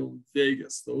 glossopharyngeal,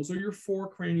 vagus. Those are your 4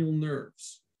 cranial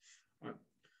nerves. Right.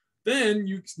 Then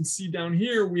you can see down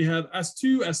here, we have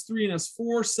S2, S3, and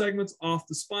S4 segments off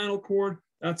the spinal cord.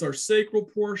 That's our sacral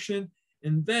portion.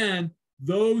 And then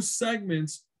those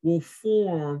segments will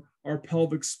form our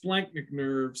pelvic splanchnic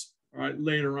nerves, all right,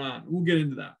 later on. We'll get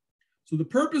into that. So the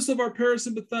purpose of our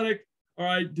parasympathetic, all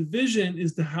right, division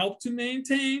is to help to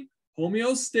maintain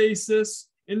homeostasis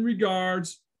in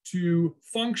regards to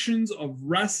functions of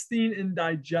resting and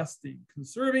digesting,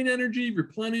 conserving energy,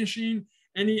 replenishing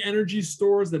any energy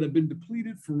stores that have been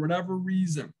depleted for whatever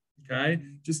reason, okay?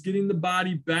 Just getting the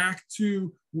body back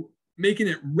to making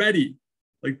it ready,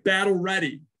 like battle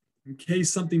ready, in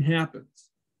case something happens.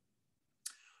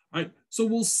 All right, so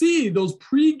we'll see those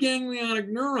preganglionic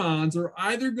neurons are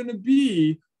either going to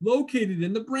be located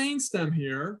in the brainstem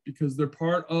here because they're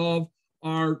part of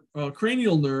our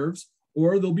cranial nerves,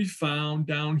 or they'll be found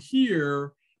down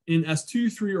here in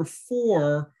S2, 3, or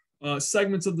 4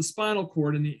 segments of the spinal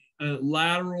cord in the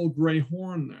lateral gray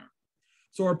horn there.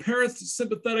 So our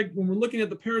parasympathetic, when we're looking at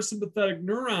the parasympathetic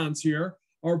neurons here,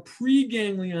 our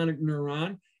preganglionic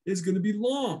neuron is going to be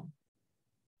long.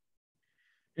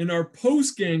 And our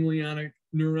postganglionic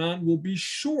neuron will be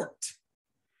short.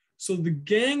 So the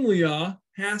ganglia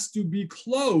has to be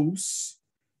close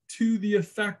to the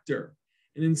effector.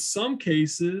 And in some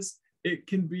cases, it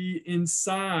can be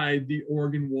inside the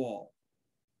organ wall.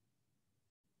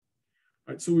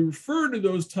 All right, so we refer to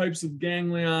those types of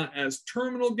ganglia as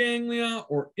terminal ganglia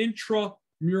or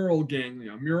intramural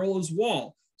ganglia. Mural is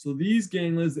wall. So these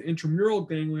ganglia, the intramural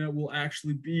ganglia, will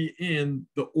actually be in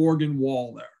the organ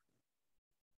wall there.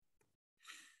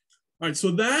 All right, so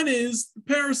that is the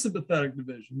parasympathetic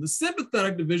division. The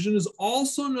sympathetic division is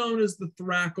also known as the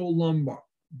thoracolumbar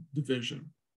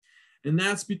division. And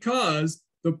that's because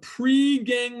the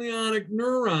preganglionic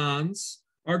neurons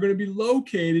are going to be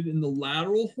located in the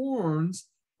lateral horns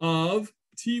of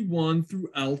T1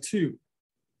 through L2.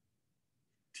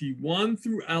 T1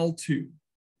 through L2.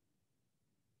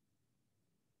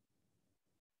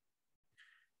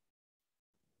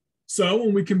 So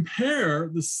when we compare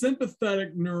the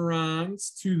sympathetic neurons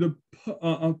to the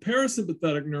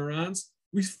parasympathetic neurons,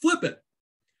 we flip it.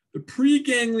 The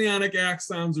preganglionic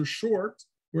axons are short,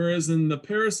 whereas in the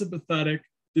parasympathetic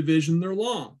division, they're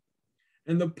long.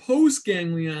 And the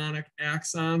postganglionic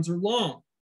axons are long,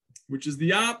 which is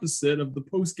the opposite of the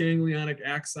postganglionic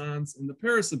axons in the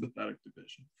parasympathetic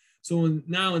division. So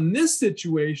now in this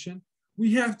situation,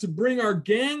 we have to bring our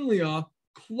ganglia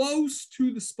close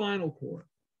to the spinal cord.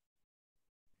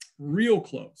 Real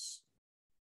close.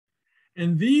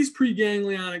 And these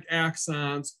preganglionic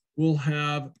axons will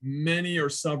have many or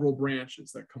several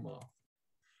branches that come off.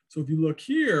 So if you look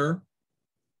here,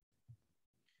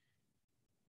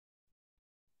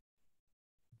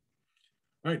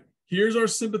 all right, here's our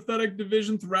sympathetic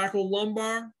division,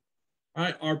 thoracolumbar. All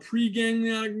right, our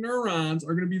preganglionic neurons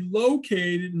are going to be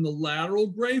located in the lateral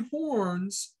gray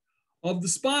horns of the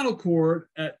spinal cord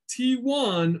at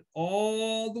T1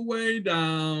 all the way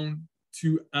down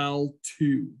to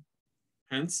L2,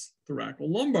 hence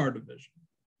thoracolumbar division.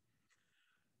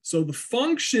 So the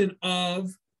function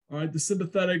of the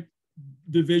sympathetic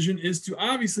division is to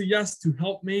obviously, yes, to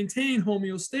help maintain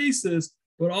homeostasis,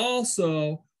 but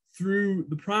also through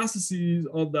the processes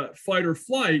of that fight or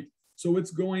flight. So we're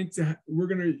going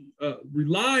to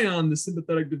rely on the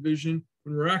sympathetic division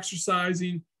when we're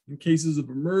exercising, in cases of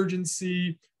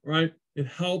emergency, right? It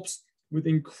helps with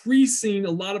increasing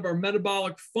a lot of our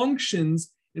metabolic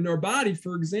functions in our body.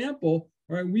 For example,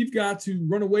 all right, we've got to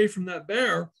run away from that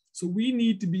bear. So we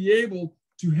need to be able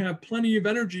to have plenty of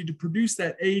energy to produce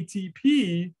that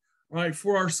ATP, right,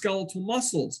 for our skeletal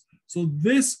muscles. So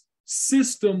this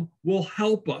system will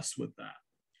help us with that.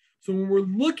 So when we're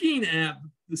looking at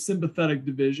the sympathetic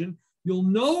division, you'll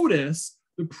notice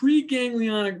the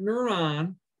preganglionic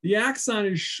neuron, the axon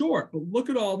is short, but look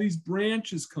at all these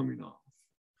branches coming off.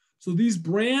 So these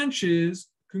branches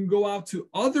can go out to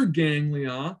other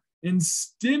ganglia and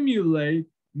stimulate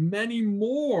many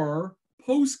more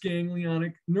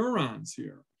postganglionic neurons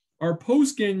here. Our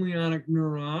postganglionic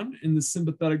neuron in the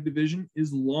sympathetic division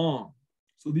is long.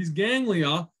 So these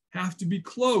ganglia have to be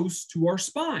close to our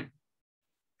spine.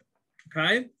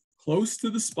 Okay, close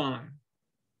to the spine.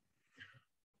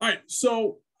 All right,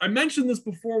 so I mentioned this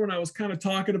before when I was kind of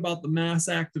talking about the mass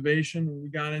activation, and we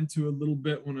got into a little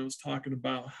bit when I was talking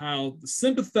about how the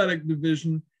sympathetic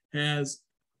division has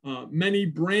many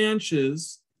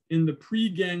branches in the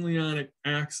preganglionic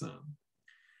axon.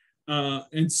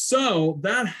 And so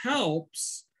that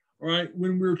helps, all right,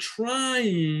 when we're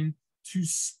trying to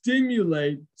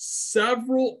stimulate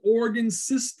several organ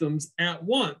systems at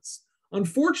once.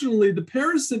 Unfortunately, the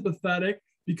parasympathetic,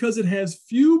 because it has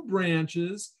few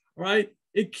branches, all right,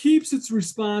 it keeps its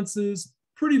responses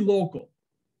pretty local,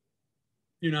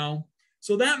 you know?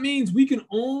 So that means we can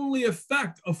only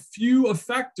affect a few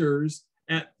effectors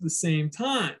at the same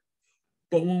time.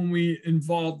 But when we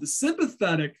involve the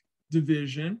sympathetic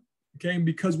division, okay, and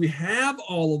because we have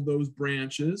all of those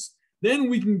branches, then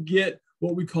we can get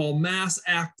what we call mass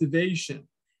activation.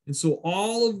 And so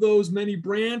all of those many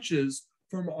branches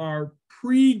from our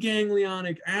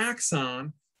preganglionic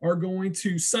axon are going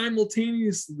to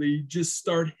simultaneously just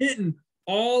start hitting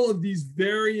all of these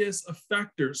various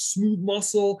effectors, smooth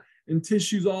muscle and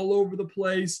tissues all over the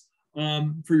place.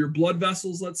 For your blood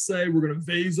vessels, let's say, we're going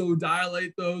to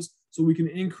vasodilate those so we can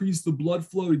increase the blood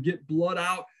flow to get blood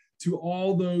out to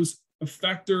all those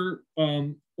effector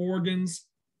organs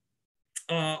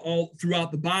all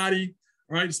throughout the body,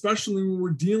 all right? Especially when we're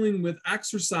dealing with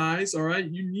exercise, all right?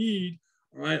 You need,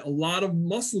 all right, a lot of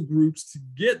muscle groups to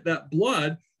get that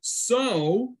blood.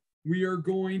 So we are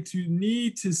going to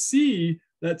need to see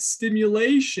that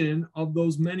stimulation of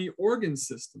those many organ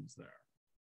systems there.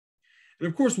 And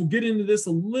of course, we'll get into this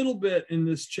a little bit in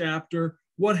this chapter.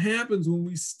 What happens when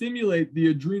we stimulate the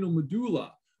adrenal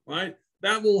medulla, right?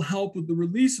 That will help with the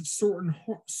release of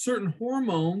certain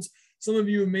hormones. Some of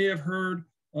you may have heard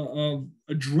of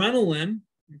adrenaline,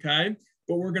 okay?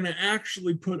 But we're going to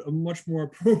actually put a much more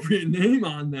appropriate name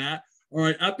on that. All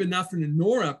right, epinephrine and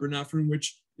norepinephrine,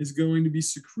 which is going to be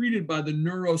secreted by the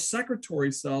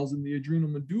neurosecretory cells in the adrenal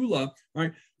medulla,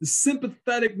 right? The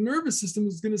sympathetic nervous system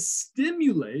is going to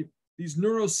stimulate these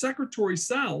neurosecretory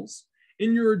cells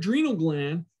in your adrenal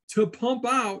gland to pump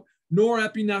out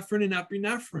norepinephrine and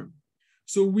epinephrine.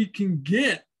 So we can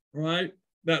get, right,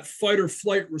 that fight or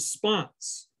flight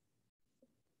response.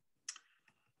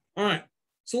 All right,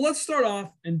 so let's start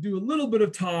off and do a little bit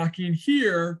of talking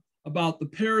here about the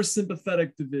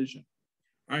parasympathetic division.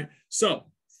 All right, so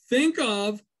think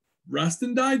of rest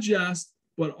and digest,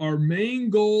 but our main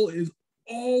goal is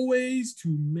always to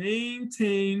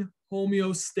maintain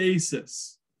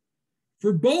homeostasis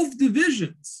for both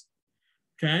divisions,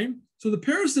 okay? So the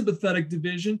parasympathetic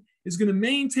division is going to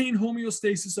maintain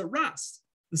homeostasis at rest.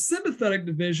 The sympathetic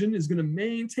division is going to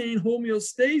maintain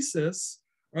homeostasis,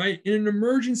 right, in an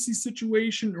emergency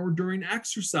situation or during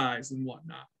exercise and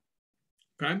whatnot,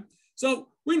 okay? So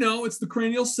we know it's the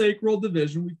cranial sacral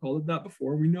division. We called it that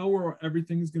before. We know where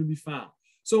everything is going to be found.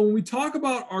 So when we talk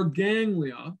about our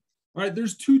ganglia, right,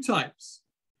 there's two types.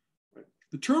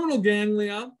 The terminal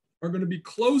ganglia are going to be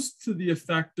close to the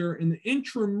effector, and the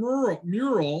intramural,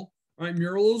 right,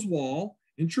 mural is wall,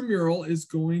 intramural is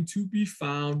going to be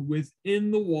found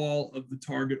within the wall of the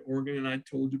target organ. And I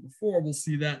told you before, we'll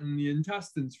see that in the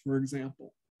intestines, for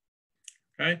example.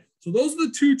 Okay, so those are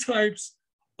the two types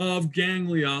of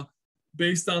ganglia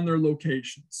based on their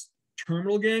locations.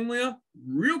 Terminal ganglia,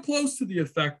 real close to the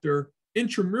effector.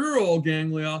 Intramural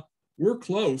ganglia, we're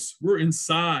close, we're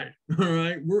inside, all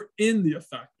right? We're in the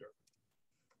effector.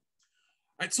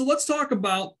 All right, so let's talk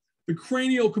about the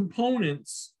cranial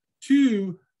components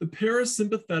to the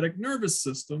parasympathetic nervous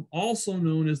system, also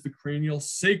known as the cranial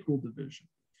sacral division.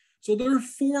 So there are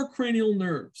 4 cranial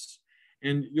nerves,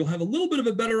 and you'll have a little bit of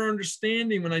a better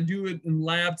understanding when I do it in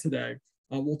lab today.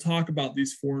 We'll talk about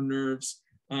these 4 nerves,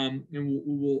 and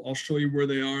I'll show you where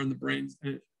they are in the brain,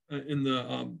 in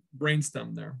the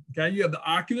brainstem there. Okay, you have the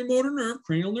ocular motor nerve,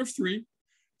 cranial nerve 3,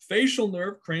 facial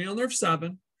nerve, cranial nerve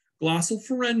 7,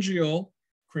 glossopharyngeal,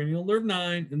 cranial nerve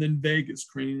 9, and then vagus,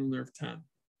 cranial nerve 10.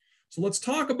 So let's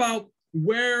talk about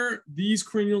where these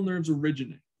cranial nerves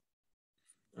originate.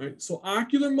 All right, so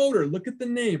ocular motor, look at the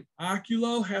name.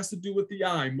 Oculo has to do with the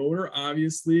eye. Motor,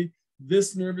 obviously,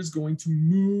 this nerve is going to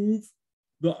move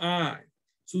the eye.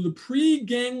 So the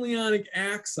preganglionic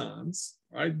axons,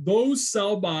 right, those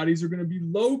cell bodies are going to be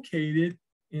located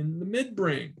in the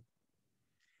midbrain.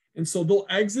 And so they'll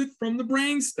exit from the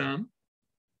brainstem,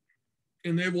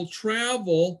 and they will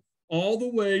travel all the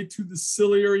way to the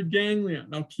ciliary ganglia.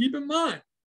 Now keep in mind,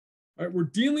 right, we're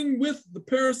dealing with the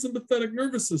parasympathetic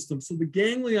nervous system, so the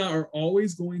ganglia are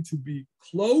always going to be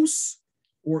close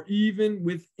or even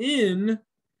within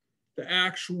the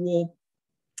actual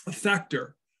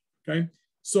effector, okay?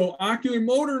 So ocular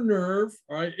motor nerve,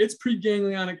 all right, its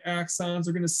preganglionic axons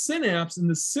are going to synapse in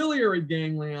the ciliary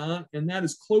ganglion, and that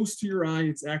is close to your eye.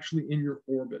 It's actually in your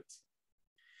orbit.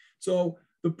 So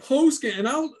the and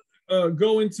I'll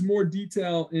go into more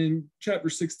detail in chapter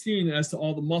 16 as to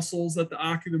all the muscles that the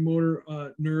ocular motor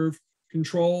nerve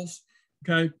controls,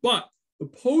 okay? But the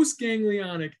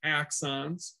postganglionic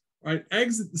axons, right,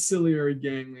 exit the ciliary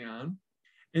ganglion,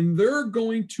 and they're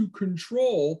going to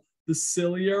control the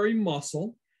ciliary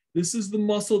muscle. This is the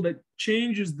muscle that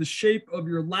changes the shape of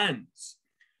your lens.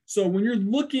 So when you're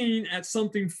looking at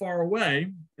something far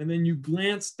away, and then you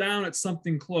glance down at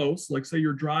something close, like say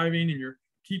you're driving and you're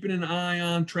keeping an eye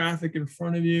on traffic in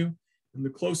front of you, and the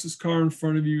closest car in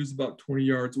front of you is about 20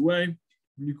 yards away, and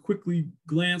you quickly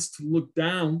glance to look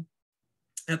down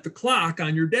at the clock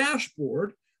on your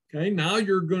dashboard, okay, now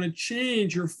you're going to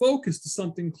change your focus to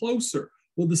something closer.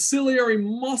 Well, the ciliary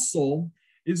muscle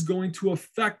is going to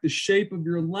affect the shape of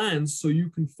your lens so you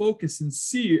can focus and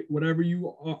see whatever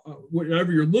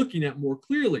you're looking at more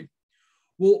clearly.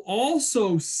 We'll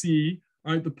also see,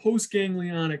 all right, the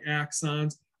postganglionic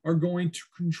axons are going to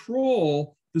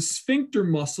control the sphincter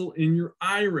muscle in your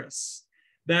iris.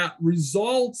 That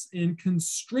results in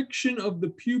constriction of the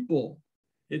pupil.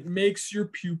 It makes your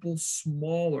pupil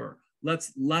smaller,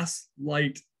 lets less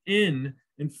light in,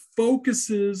 and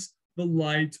focuses the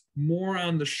light more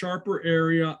on the sharper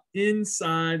area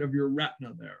inside of your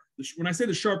retina there. When I say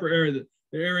the sharper area,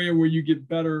 the area where you get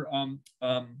better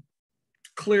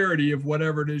clarity of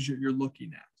whatever it is you're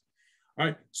looking at. All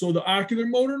right, so the ocular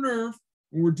motor nerve,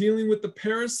 when we're dealing with the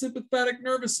parasympathetic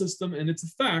nervous system and its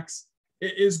effects,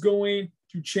 it is going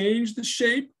to change the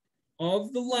shape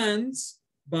of the lens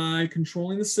by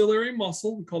controlling the ciliary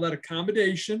muscle. We call that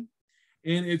accommodation.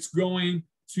 And it's going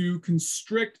to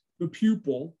constrict the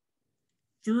pupil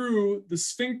through the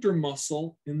sphincter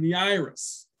muscle in the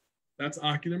iris. That's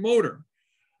ocular motor.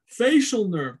 Facial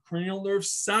nerve, cranial nerve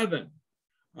 7.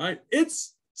 All right,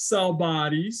 its cell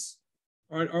bodies,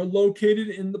 all right, are located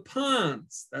in the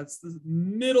pons. That's the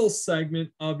middle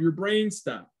segment of your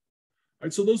brainstem. All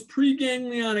right, so those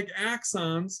preganglionic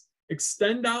axons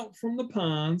extend out from the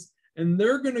pons, and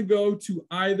they're going to go to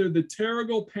either the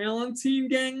pterygopalatine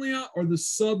ganglia or the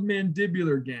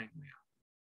submandibular ganglia.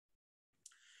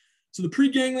 So the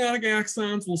preganglionic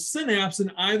axons will synapse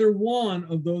in either one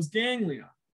of those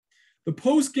ganglia. The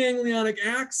postganglionic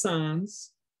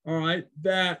axons, all right,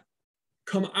 that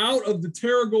come out of the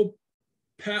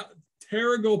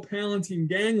pterygopalatine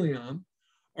ganglion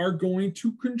are going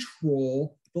to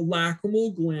control the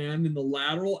lacrimal gland in the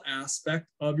lateral aspect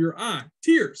of your eye.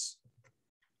 Tears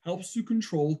helps to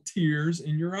control tears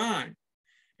in your eye.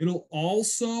 It'll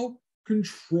also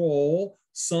control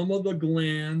some of the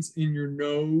glands in your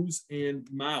nose and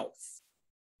mouth.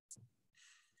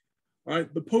 All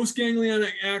right, the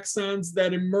postganglionic axons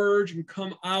that emerge and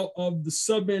come out of the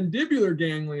submandibular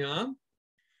ganglion,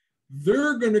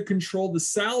 they're going to control the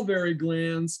salivary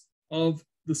glands of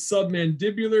the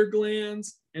submandibular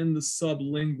glands and the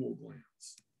sublingual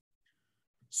glands.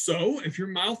 So if your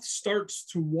mouth starts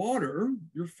to water,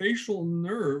 your facial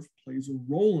nerve plays a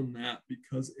role in that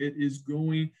because it is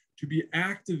going to be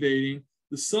activating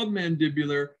the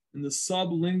submandibular and the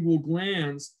sublingual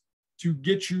glands to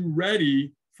get you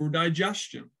ready for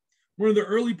digestion. One of the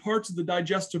early parts of the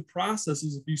digestive process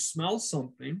is if you smell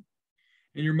something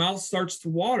and your mouth starts to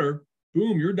water,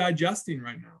 boom, you're digesting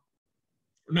right now.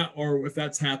 Or not, or if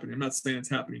that's happening, I'm not saying it's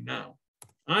happening now.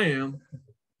 I am.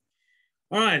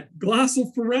 All right,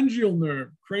 glossopharyngeal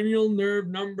nerve, cranial nerve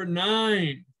number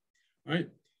 9. All right,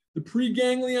 the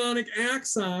preganglionic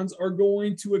axons are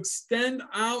going to extend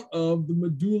out of the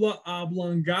medulla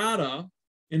oblongata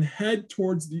and head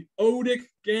towards the otic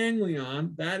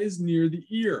ganglion that is near the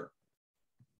ear.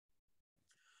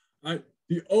 All right,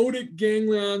 the otic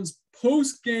ganglion's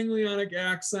postganglionic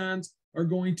axons are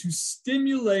going to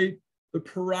stimulate the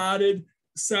parotid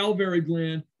salivary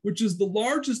gland, which is the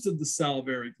largest of the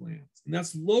salivary glands. And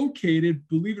that's located,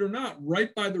 believe it or not,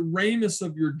 right by the ramus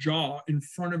of your jaw in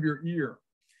front of your ear.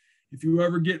 If you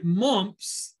ever get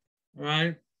mumps, all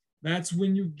right, that's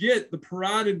when you get the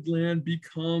parotid gland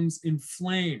becomes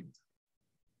inflamed.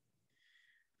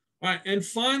 All right, and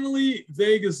finally,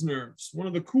 vagus nerves, one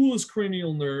of the coolest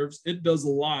cranial nerves. It does a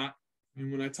lot.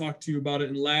 And when I talk to you about it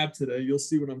in lab today, you'll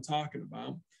see what I'm talking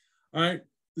about. All right,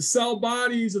 the cell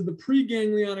bodies of the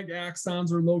preganglionic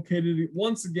axons are located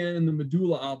once again in the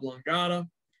medulla oblongata,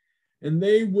 and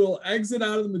they will exit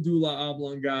out of the medulla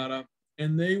oblongata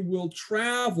and they will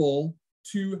travel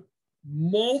to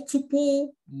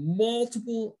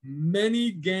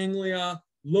many ganglia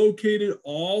located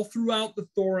all throughout the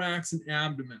thorax and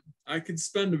abdomen. I could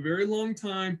spend a very long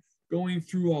time going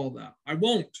through all that. I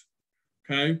won't,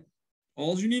 okay?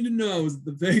 All you need to know is that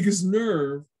the vagus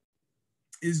nerve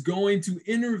is going to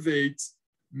innervate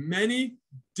many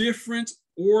different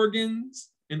organs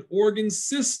and organ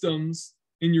systems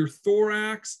in your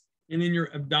thorax and in your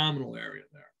abdominal area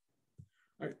there.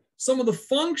 All right. Some of the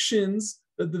functions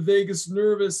that the vagus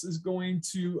nervus is going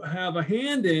to have a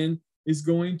hand in is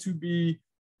going to be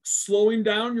slowing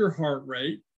down your heart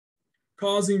rate,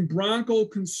 causing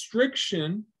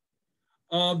bronchoconstriction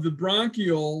of the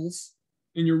bronchioles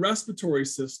in your respiratory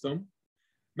system.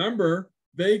 Remember,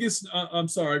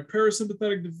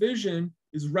 parasympathetic division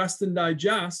is rest and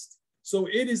digest. So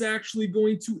it is actually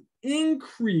going to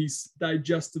increase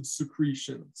digestive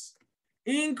secretions,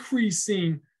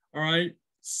 increasing, all right,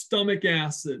 stomach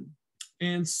acid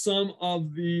and some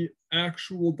of the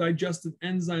actual digestive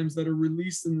enzymes that are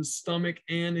released in the stomach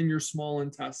and in your small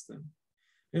intestine.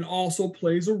 And also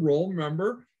plays a role,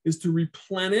 remember, is to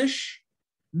replenish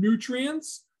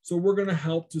nutrients. So we're going to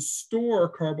help to store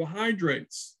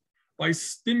carbohydrates by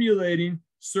stimulating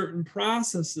certain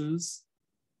processes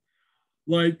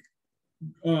like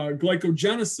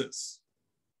glycogenesis,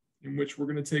 in which we're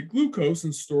going to take glucose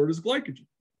and store it as glycogen.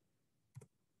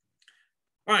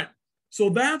 All right, so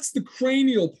that's the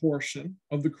cranial portion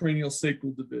of the cranial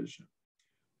sacral division.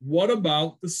 What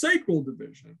about the sacral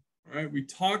division? All right, we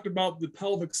talked about the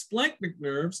pelvic splanchnic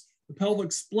nerves. The pelvic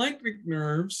splanchnic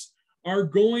nerves are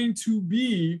going to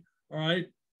be, all right,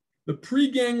 the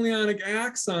preganglionic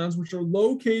axons, which are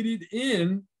located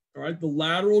in, all right, the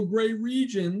lateral gray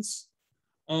regions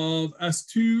of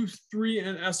S2, 3,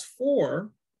 and S4.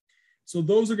 So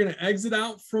those are going to exit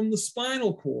out from the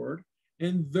spinal cord,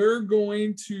 and they're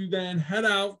going to then head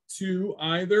out to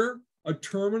either a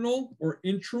terminal or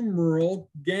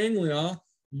intramural ganglia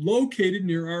located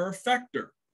near our effector.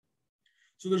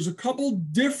 So there's a couple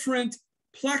different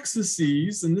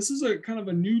plexuses, and this is a kind of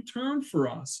a new term for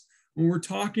us when we're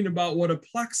talking about what a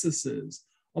plexus is.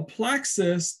 A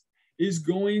plexus is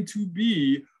going to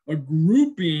be a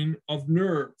grouping of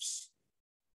nerves.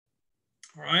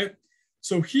 All right.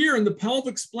 So here in the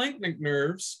pelvic splanchnic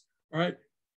nerves, all right,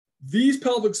 these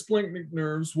pelvic splanchnic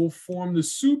nerves will form the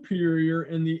superior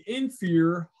and the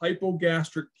inferior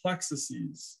hypogastric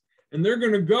plexuses. And they're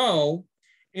going to go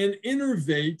and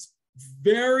innervate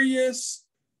various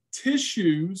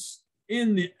tissues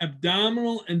in the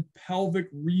abdominal and pelvic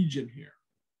region here.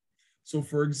 So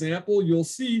for example, you'll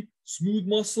see smooth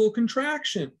muscle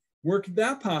contraction. Where could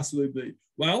that possibly be?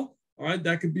 Well, all right,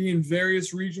 that could be in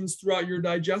various regions throughout your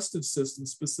digestive system,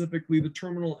 specifically the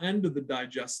terminal end of the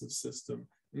digestive system,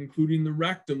 including the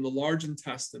rectum, the large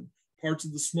intestine, parts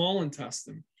of the small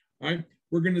intestine. All right,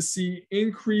 we're going to see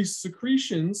increased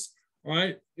secretions, all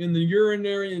right, in the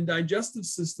urinary and digestive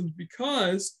systems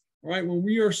because, all right, when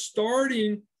we are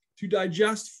starting to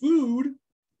digest food,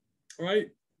 all right,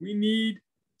 we need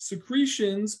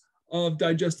secretions of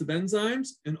digestive enzymes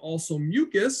and also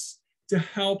mucus to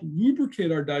help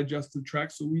lubricate our digestive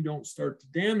tract so we don't start to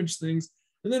damage things.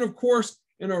 And then, of course,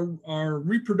 in our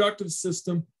reproductive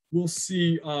system, we'll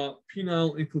see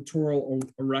penile and clitoral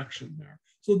erection there.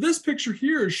 So this picture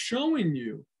here is showing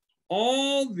you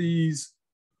all these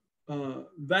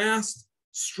vast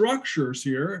structures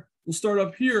here. We'll start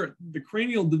up here, the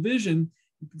cranial division.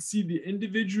 You can see the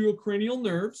individual cranial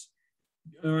nerves,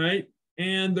 all right,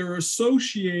 and their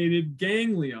associated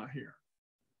ganglia here.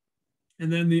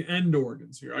 And then the end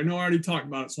organs here. I know I already talked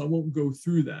about it, so I won't go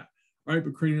through that, all right?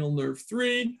 But cranial nerve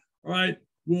 3, all right,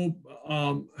 will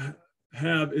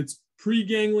have its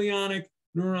preganglionic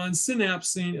neuron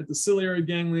synapsing at the ciliary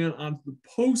ganglion onto the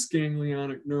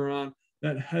postganglionic neuron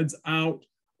that heads out,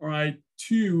 all right,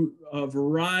 to a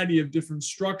variety of different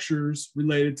structures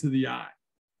related to the eye.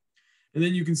 And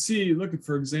then you can see, look at,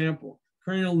 for example,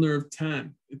 cranial nerve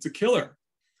 10. It's a killer.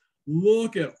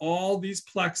 Look at all these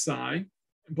plexi,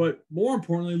 but more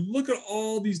importantly, look at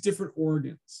all these different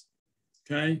organs,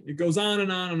 okay? It goes on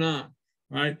and on and on,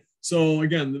 right? So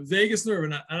again, the vagus nerve,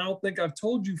 and I don't think I've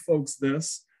told you folks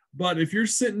this, but if you're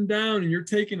sitting down and you're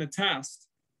taking a test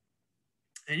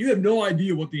and you have no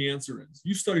idea what the answer is,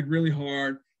 you studied really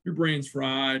hard, your brain's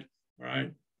fried, all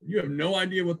right? You have no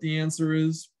idea what the answer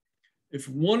is. If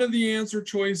one of the answer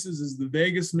choices is the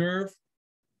vagus nerve,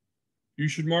 you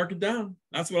should mark it down.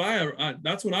 That's what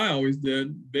I always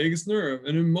did, vagus nerve.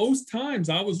 And in most times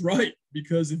I was right,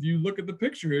 because if you look at the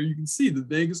picture here, you can see the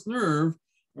vagus nerve,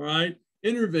 all right,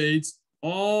 innervates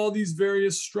all these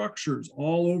various structures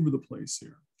all over the place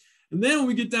here. And then when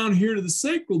we get down here to the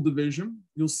sacral division,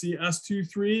 you'll see S2,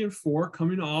 3, and 4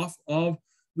 coming off of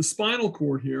the spinal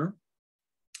cord here,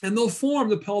 and they'll form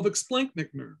the pelvic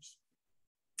splanchnic nerves.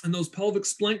 And those pelvic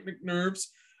splanchnic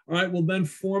nerves, all right, will then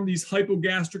form these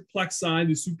hypogastric plexi,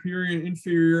 the superior and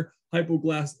inferior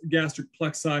hypogastric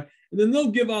plexi, and then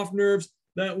they'll give off nerves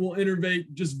that will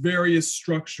innervate just various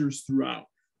structures throughout,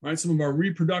 right? Some of our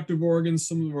reproductive organs,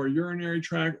 some of our urinary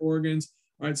tract organs,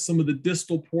 right? Some of the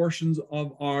distal portions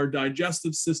of our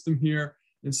digestive system here,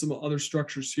 and some other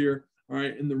structures here, all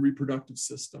right, in the reproductive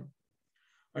system.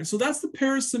 All right, so that's the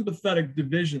parasympathetic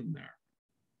division there.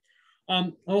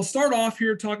 I'll start off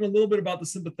here talking a little bit about the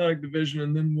sympathetic division,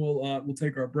 and then we'll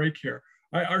take our break here.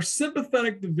 All right, our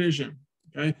sympathetic division,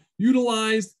 okay,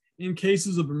 utilized in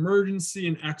cases of emergency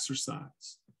and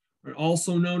exercise, right,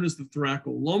 also known as the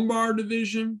thoracolumbar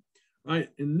division. Right,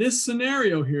 in this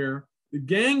scenario here, the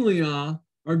ganglia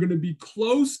are going to be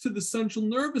close to the central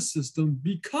nervous system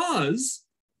because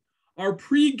our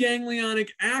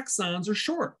preganglionic axons are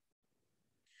short.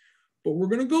 But we're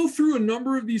going to go through a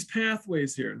number of these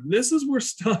pathways here. This is where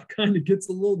stuff kind of gets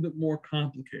a little bit more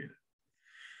complicated.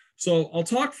 So I'll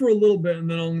talk for a little bit and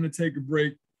then I'm going to take a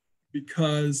break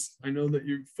because I know that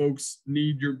you folks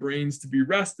need your brains to be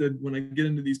rested when I get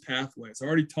into these pathways. I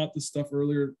already taught this stuff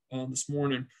earlier this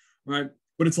morning, right?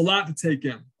 But it's a lot to take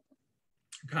in,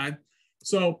 okay?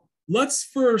 So let's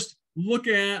first look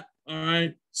at, all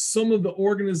right, some of the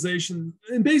organization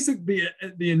and basically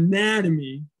the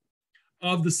anatomy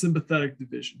of the sympathetic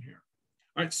division here.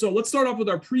 All right, so let's start off with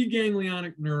our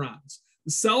preganglionic neurons.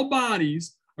 The cell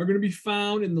bodies are going to be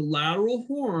found in the lateral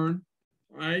horn,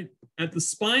 right, at the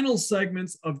spinal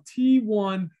segments of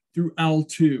T1 through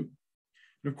L2. And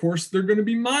of course, they're going to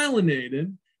be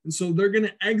myelinated, and so they're going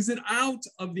to exit out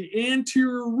of the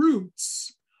anterior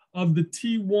roots of the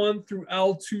T1 through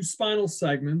L2 spinal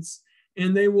segments,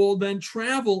 and they will then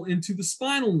travel into the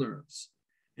spinal nerves.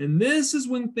 And this is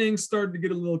when things start to get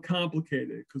a little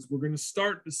complicated because we're going to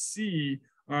start to see,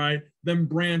 all right, them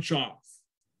branch off.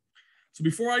 So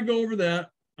before I go over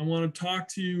that, I want to talk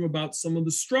to you about some of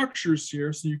the structures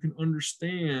here so you can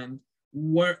understand,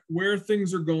 where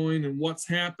things are going and what's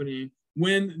happening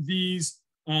when these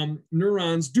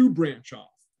neurons do branch off.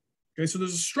 Okay, so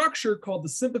there's a structure called the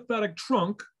sympathetic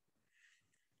trunk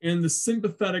and the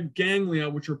sympathetic ganglia,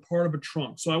 which are part of a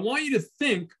trunk. So I want you to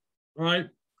think, all right,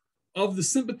 of the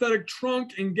sympathetic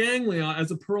trunk and ganglia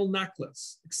as a pearl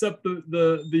necklace, except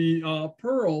the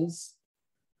pearls,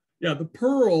 the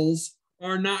pearls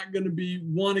are not going to be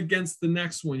one against the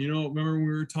next one. You know, remember when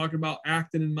we were talking about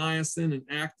actin and myosin, and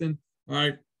actin, all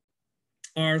right,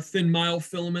 our thin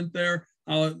myofilament there,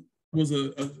 it was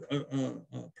a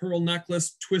pearl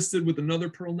necklace twisted with another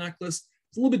pearl necklace.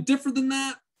 It's a little bit different than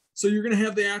that. So you're going to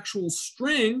have the actual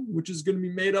string, which is going to be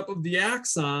made up of the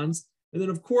axons. And then,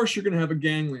 of course, you're going to have a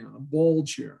ganglion, a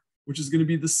bulge here, which is going to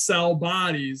be the cell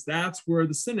bodies. That's where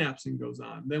the synapsing goes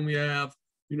on. Then we have,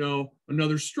 you know,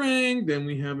 another string. Then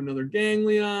we have another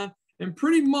ganglion. And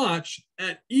pretty much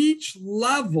at each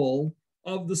level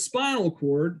of the spinal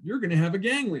cord, you're going to have a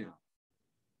ganglion.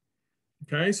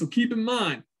 Okay, so keep in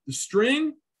mind, the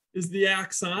string is the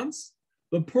axons.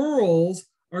 The pearls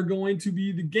are going to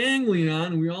be the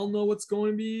ganglion. And we all know what's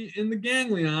going to be in the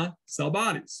ganglion, cell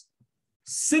bodies.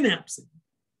 Synapsing.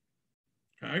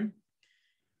 Okay.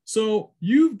 So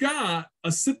you've got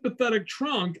a sympathetic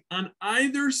trunk on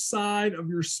either side of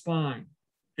your spine.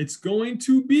 It's going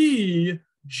to be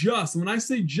just, when I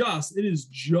say just, it is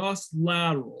just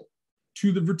lateral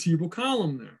to the vertebral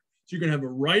column there. So you're going to have a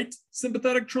right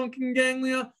sympathetic trunk and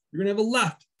ganglia. You're going to have a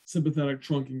left sympathetic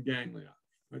trunk and ganglia.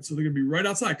 Right? So they're going to be right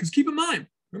outside. Because keep in mind,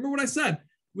 remember what I said,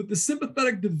 with the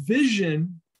sympathetic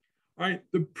division, all right,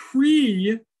 the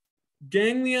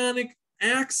pre-ganglionic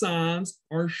axons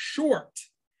are short.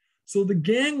 So the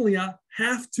ganglia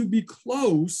have to be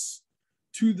close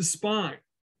to the spine.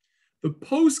 The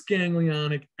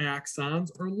post-ganglionic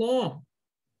axons are long.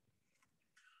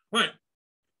 All right.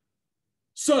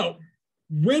 So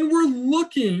when we're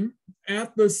looking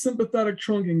at the sympathetic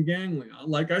trunk and ganglia,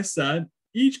 like I said,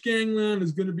 each ganglion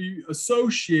is going to be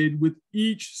associated with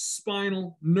each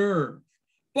spinal nerve.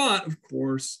 But of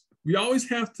course, we always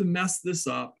have to mess this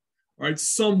up, all right,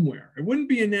 somewhere. It wouldn't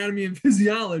be anatomy and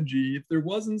physiology if there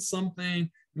wasn't something,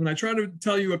 when I try to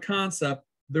tell you a concept,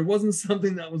 there wasn't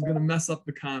something that was going to mess up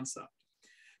the concept.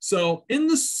 So in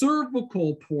the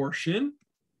cervical portion,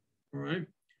 all right,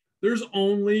 there's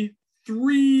only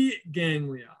 3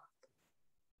 ganglia.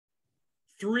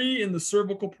 3 in the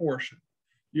cervical portion.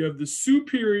 You have the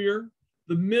superior,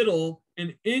 the middle,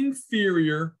 and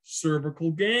inferior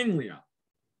cervical ganglia.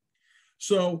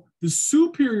 So the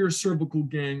superior cervical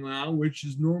ganglia, which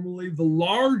is normally the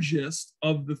largest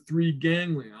of the 3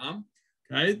 ganglia,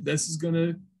 okay, this is going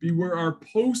to be where our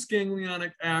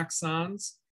postganglionic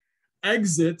axons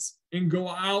exits and go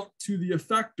out to the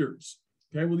effectors.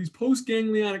 Okay, well, these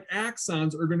postganglionic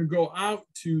axons are going to go out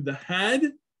to the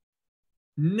head,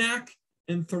 neck,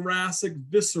 and thoracic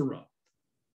viscera.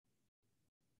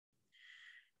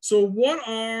 So what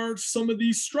are some of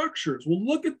these structures? Well,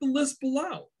 look at the list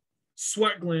below.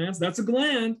 Sweat glands, that's a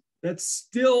gland. That's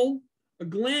still a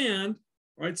gland,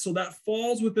 right? So that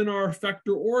falls within our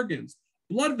effector organs.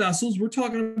 Blood vessels, we're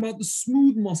talking about the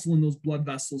smooth muscle in those blood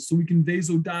vessels so we can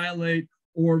vasodilate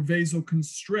or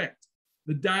vasoconstrict.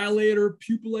 The dilator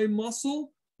pupillae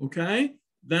muscle, okay,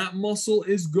 that muscle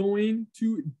is going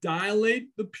to dilate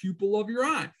the pupil of your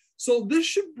eye. So this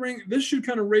should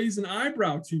kind of raise an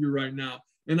eyebrow to you right now.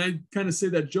 And I kind of say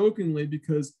that jokingly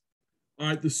because, all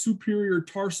right, the superior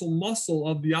tarsal muscle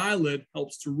of the eyelid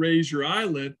helps to raise your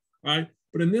eyelid, right?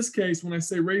 But in this case, when I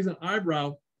say raise an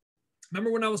eyebrow,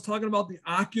 remember when I was talking about the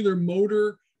ocular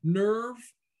motor nerve,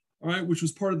 all right, which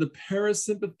was part of the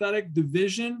parasympathetic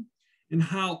division, and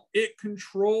how it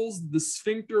controls the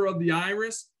sphincter of the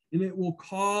iris, and it will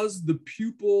cause the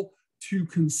pupil to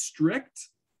constrict.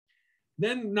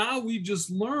 Then now we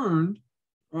just learned,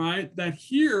 all right, that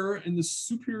here in the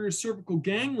superior cervical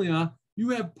ganglia,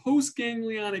 you have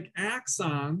postganglionic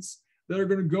axons that are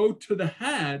going to go to the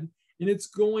head, and it's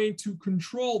going to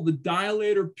control the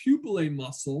dilator pupillae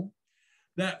muscle.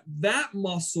 That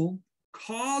muscle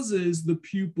causes the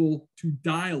pupil to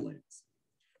dilate.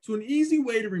 So an easy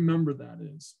way to remember that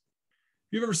is,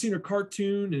 if you've ever seen a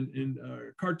cartoon and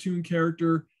a cartoon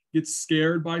character gets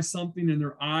scared by something and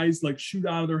their eyes like shoot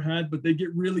out of their head, but they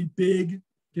get really big,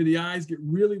 okay, the eyes get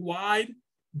really wide,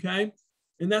 okay?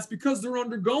 And that's because they're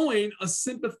undergoing a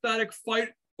sympathetic fight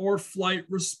or flight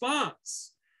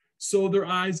response. So their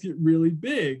eyes get really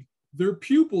big, their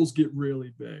pupils get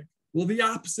really big. Well, the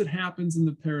opposite happens in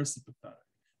the parasympathetic.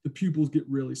 The pupils get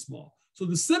really small. So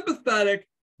the sympathetic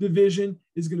division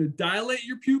is going to dilate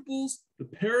your pupils. The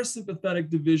parasympathetic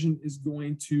division is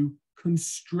going to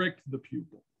constrict the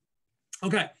pupil.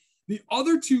 Okay, The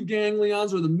other two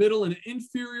ganglions are the middle and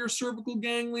inferior cervical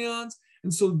ganglions.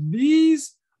 And so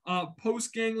these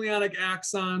postganglionic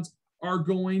axons are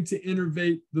going to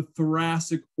innervate the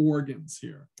thoracic organs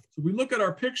here. So if we look at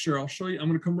our picture, I'll show you, I'm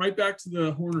going to come right back to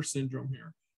the Horner syndrome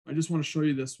here. I just want to show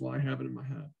you this while I have it in my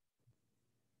head.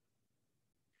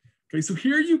 Okay, so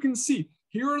here you can see,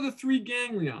 here are the three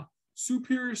ganglia: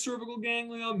 superior cervical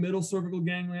ganglia, middle cervical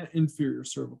ganglia, inferior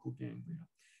cervical ganglia.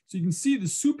 So you can see the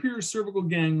superior cervical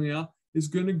ganglia is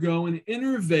going to go and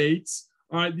innervate,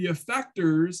 all right, the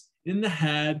effectors in the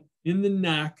head, in the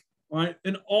neck, all right,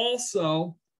 and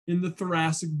also in the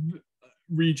thoracic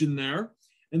region there.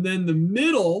 And then the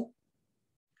middle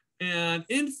and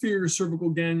inferior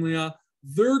cervical ganglia,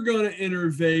 they're going to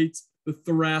innervate the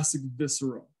thoracic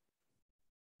viscera.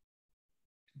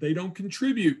 They don't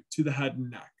contribute to the head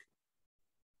and neck.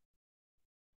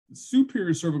 The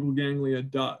superior cervical ganglia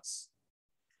does.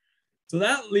 So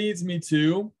that leads me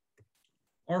to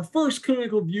our first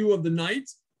clinical view of the night,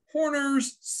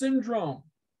 Horner's syndrome.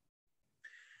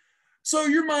 So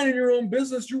you're minding your own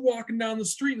business, you're walking down the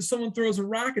street and someone throws a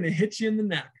rock and it hits you in the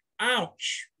neck.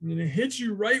 Ouch. And it hits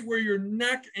you right where your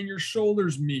neck and your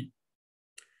shoulders meet.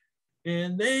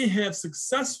 And they have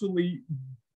successfully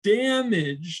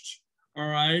damaged, all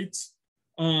right,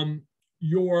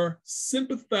 your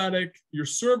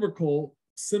cervical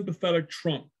sympathetic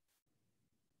trunk.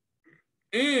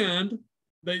 And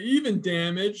they even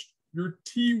damaged your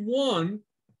T1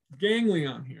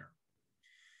 ganglion here.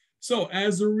 So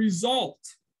as a result,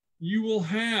 you will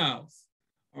have,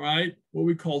 all right, what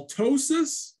we call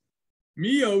ptosis,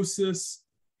 meiosis,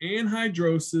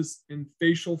 anhidrosis, and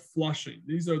facial flushing.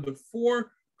 These are the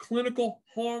four clinical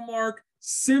hallmark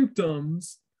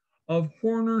symptoms of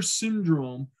Horner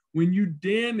syndrome when you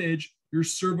damage your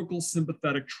cervical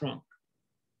sympathetic trunk.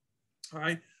 All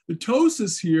right, the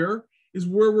ptosis here is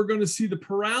where we're going to see the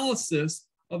paralysis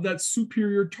of that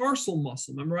superior tarsal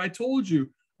muscle. Remember, I told you,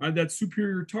 right, that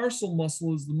superior tarsal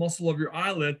muscle is the muscle of your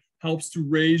eyelid, helps to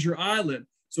raise your eyelid.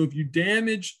 So if you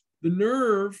damage the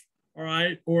nerve, all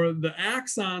right, or the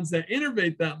axons that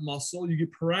innervate that muscle, you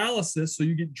get paralysis, so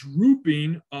you get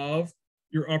drooping of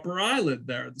your upper eyelid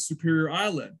there, the superior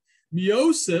eyelid.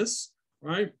 Meiosis,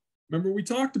 right? Remember we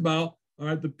talked about, all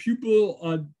right, the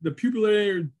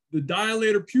dilator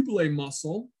pupillae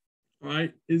muscle, all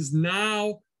right, is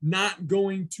now not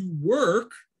going to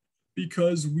work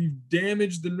because we've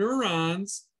damaged the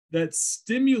neurons that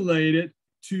stimulate it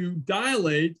to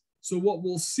dilate. So what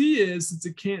we'll see is, since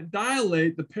it can't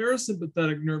dilate, the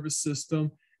parasympathetic nervous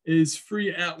system is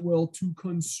free at will to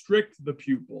constrict the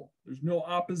pupil. There's no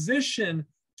opposition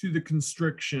to the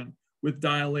constriction with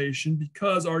dilation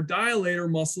because our dilator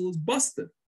muscle is busted.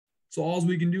 So all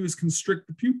we can do is constrict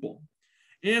the pupil.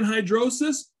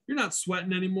 Anhidrosis, you're not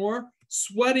sweating anymore.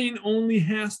 Sweating only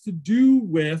has to do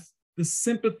with the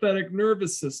sympathetic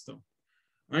nervous system,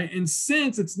 right? And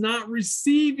since it's not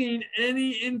receiving any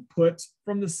input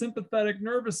from the sympathetic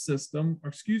nervous system, or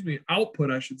excuse me, output,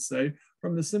 I should say,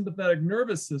 from the sympathetic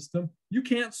nervous system, you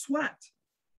can't sweat.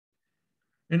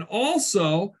 And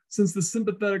also, since the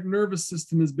sympathetic nervous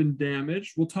system has been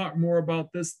damaged, we'll talk more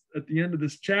about this at the end of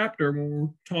this chapter when we're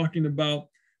talking about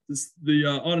this, the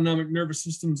autonomic nervous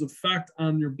system's effect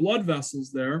on your blood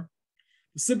vessels there.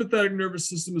 The sympathetic nervous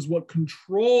system is what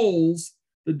controls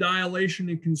the dilation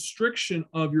and constriction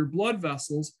of your blood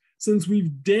vessels. Since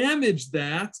we've damaged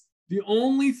that, the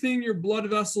only thing your blood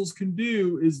vessels can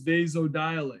do is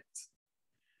vasodilate.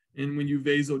 And when you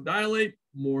vasodilate,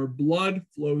 more blood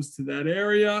flows to that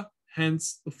area,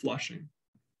 hence the flushing.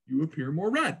 You appear more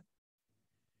red.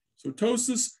 So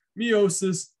ptosis,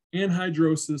 meiosis,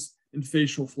 anhidrosis, and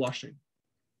facial flushing.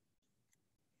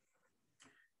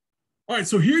 All right,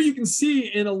 so here you can see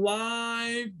in a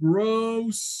live,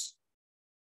 gross,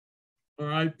 all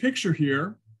right, picture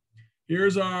here.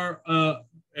 Here's our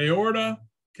aorta,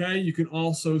 okay? You can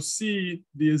also see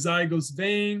the azygos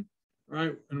vein,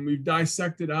 right? And we've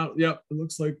dissected out, yep, it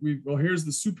looks like well, here's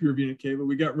the superior vena cava.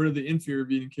 We got rid of the inferior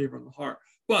vena cava on the heart.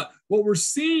 But what we're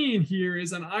seeing here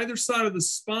is on either side of the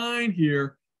spine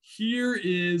here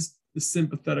is the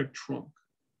sympathetic trunk.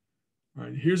 All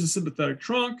right, here's the sympathetic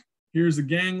trunk. Here's a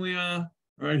ganglia.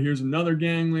 All right, here's another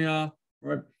ganglia. All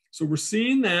right, so we're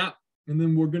seeing that. And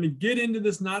then we're going to get into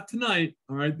this, not tonight.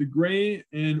 All right, the gray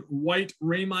and white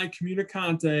rami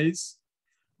communicantes.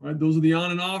 All right, those are the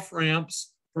on and off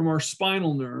ramps from our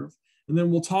spinal nerve. And then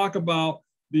we'll talk about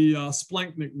the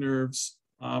splanchnic nerves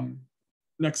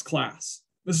next class.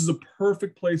 This is a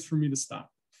perfect place for me to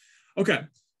stop. Okay,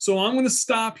 so I'm going to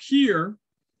stop here,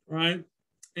 right?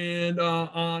 And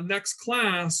next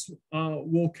class,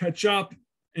 we'll catch up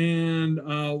and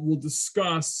we'll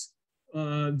discuss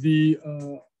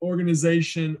the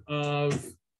organization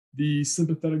of the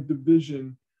sympathetic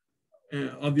division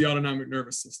of the autonomic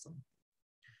nervous system.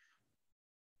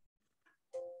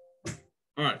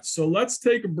 All right, so let's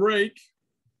take a break.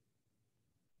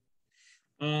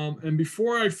 And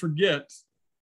before I forget,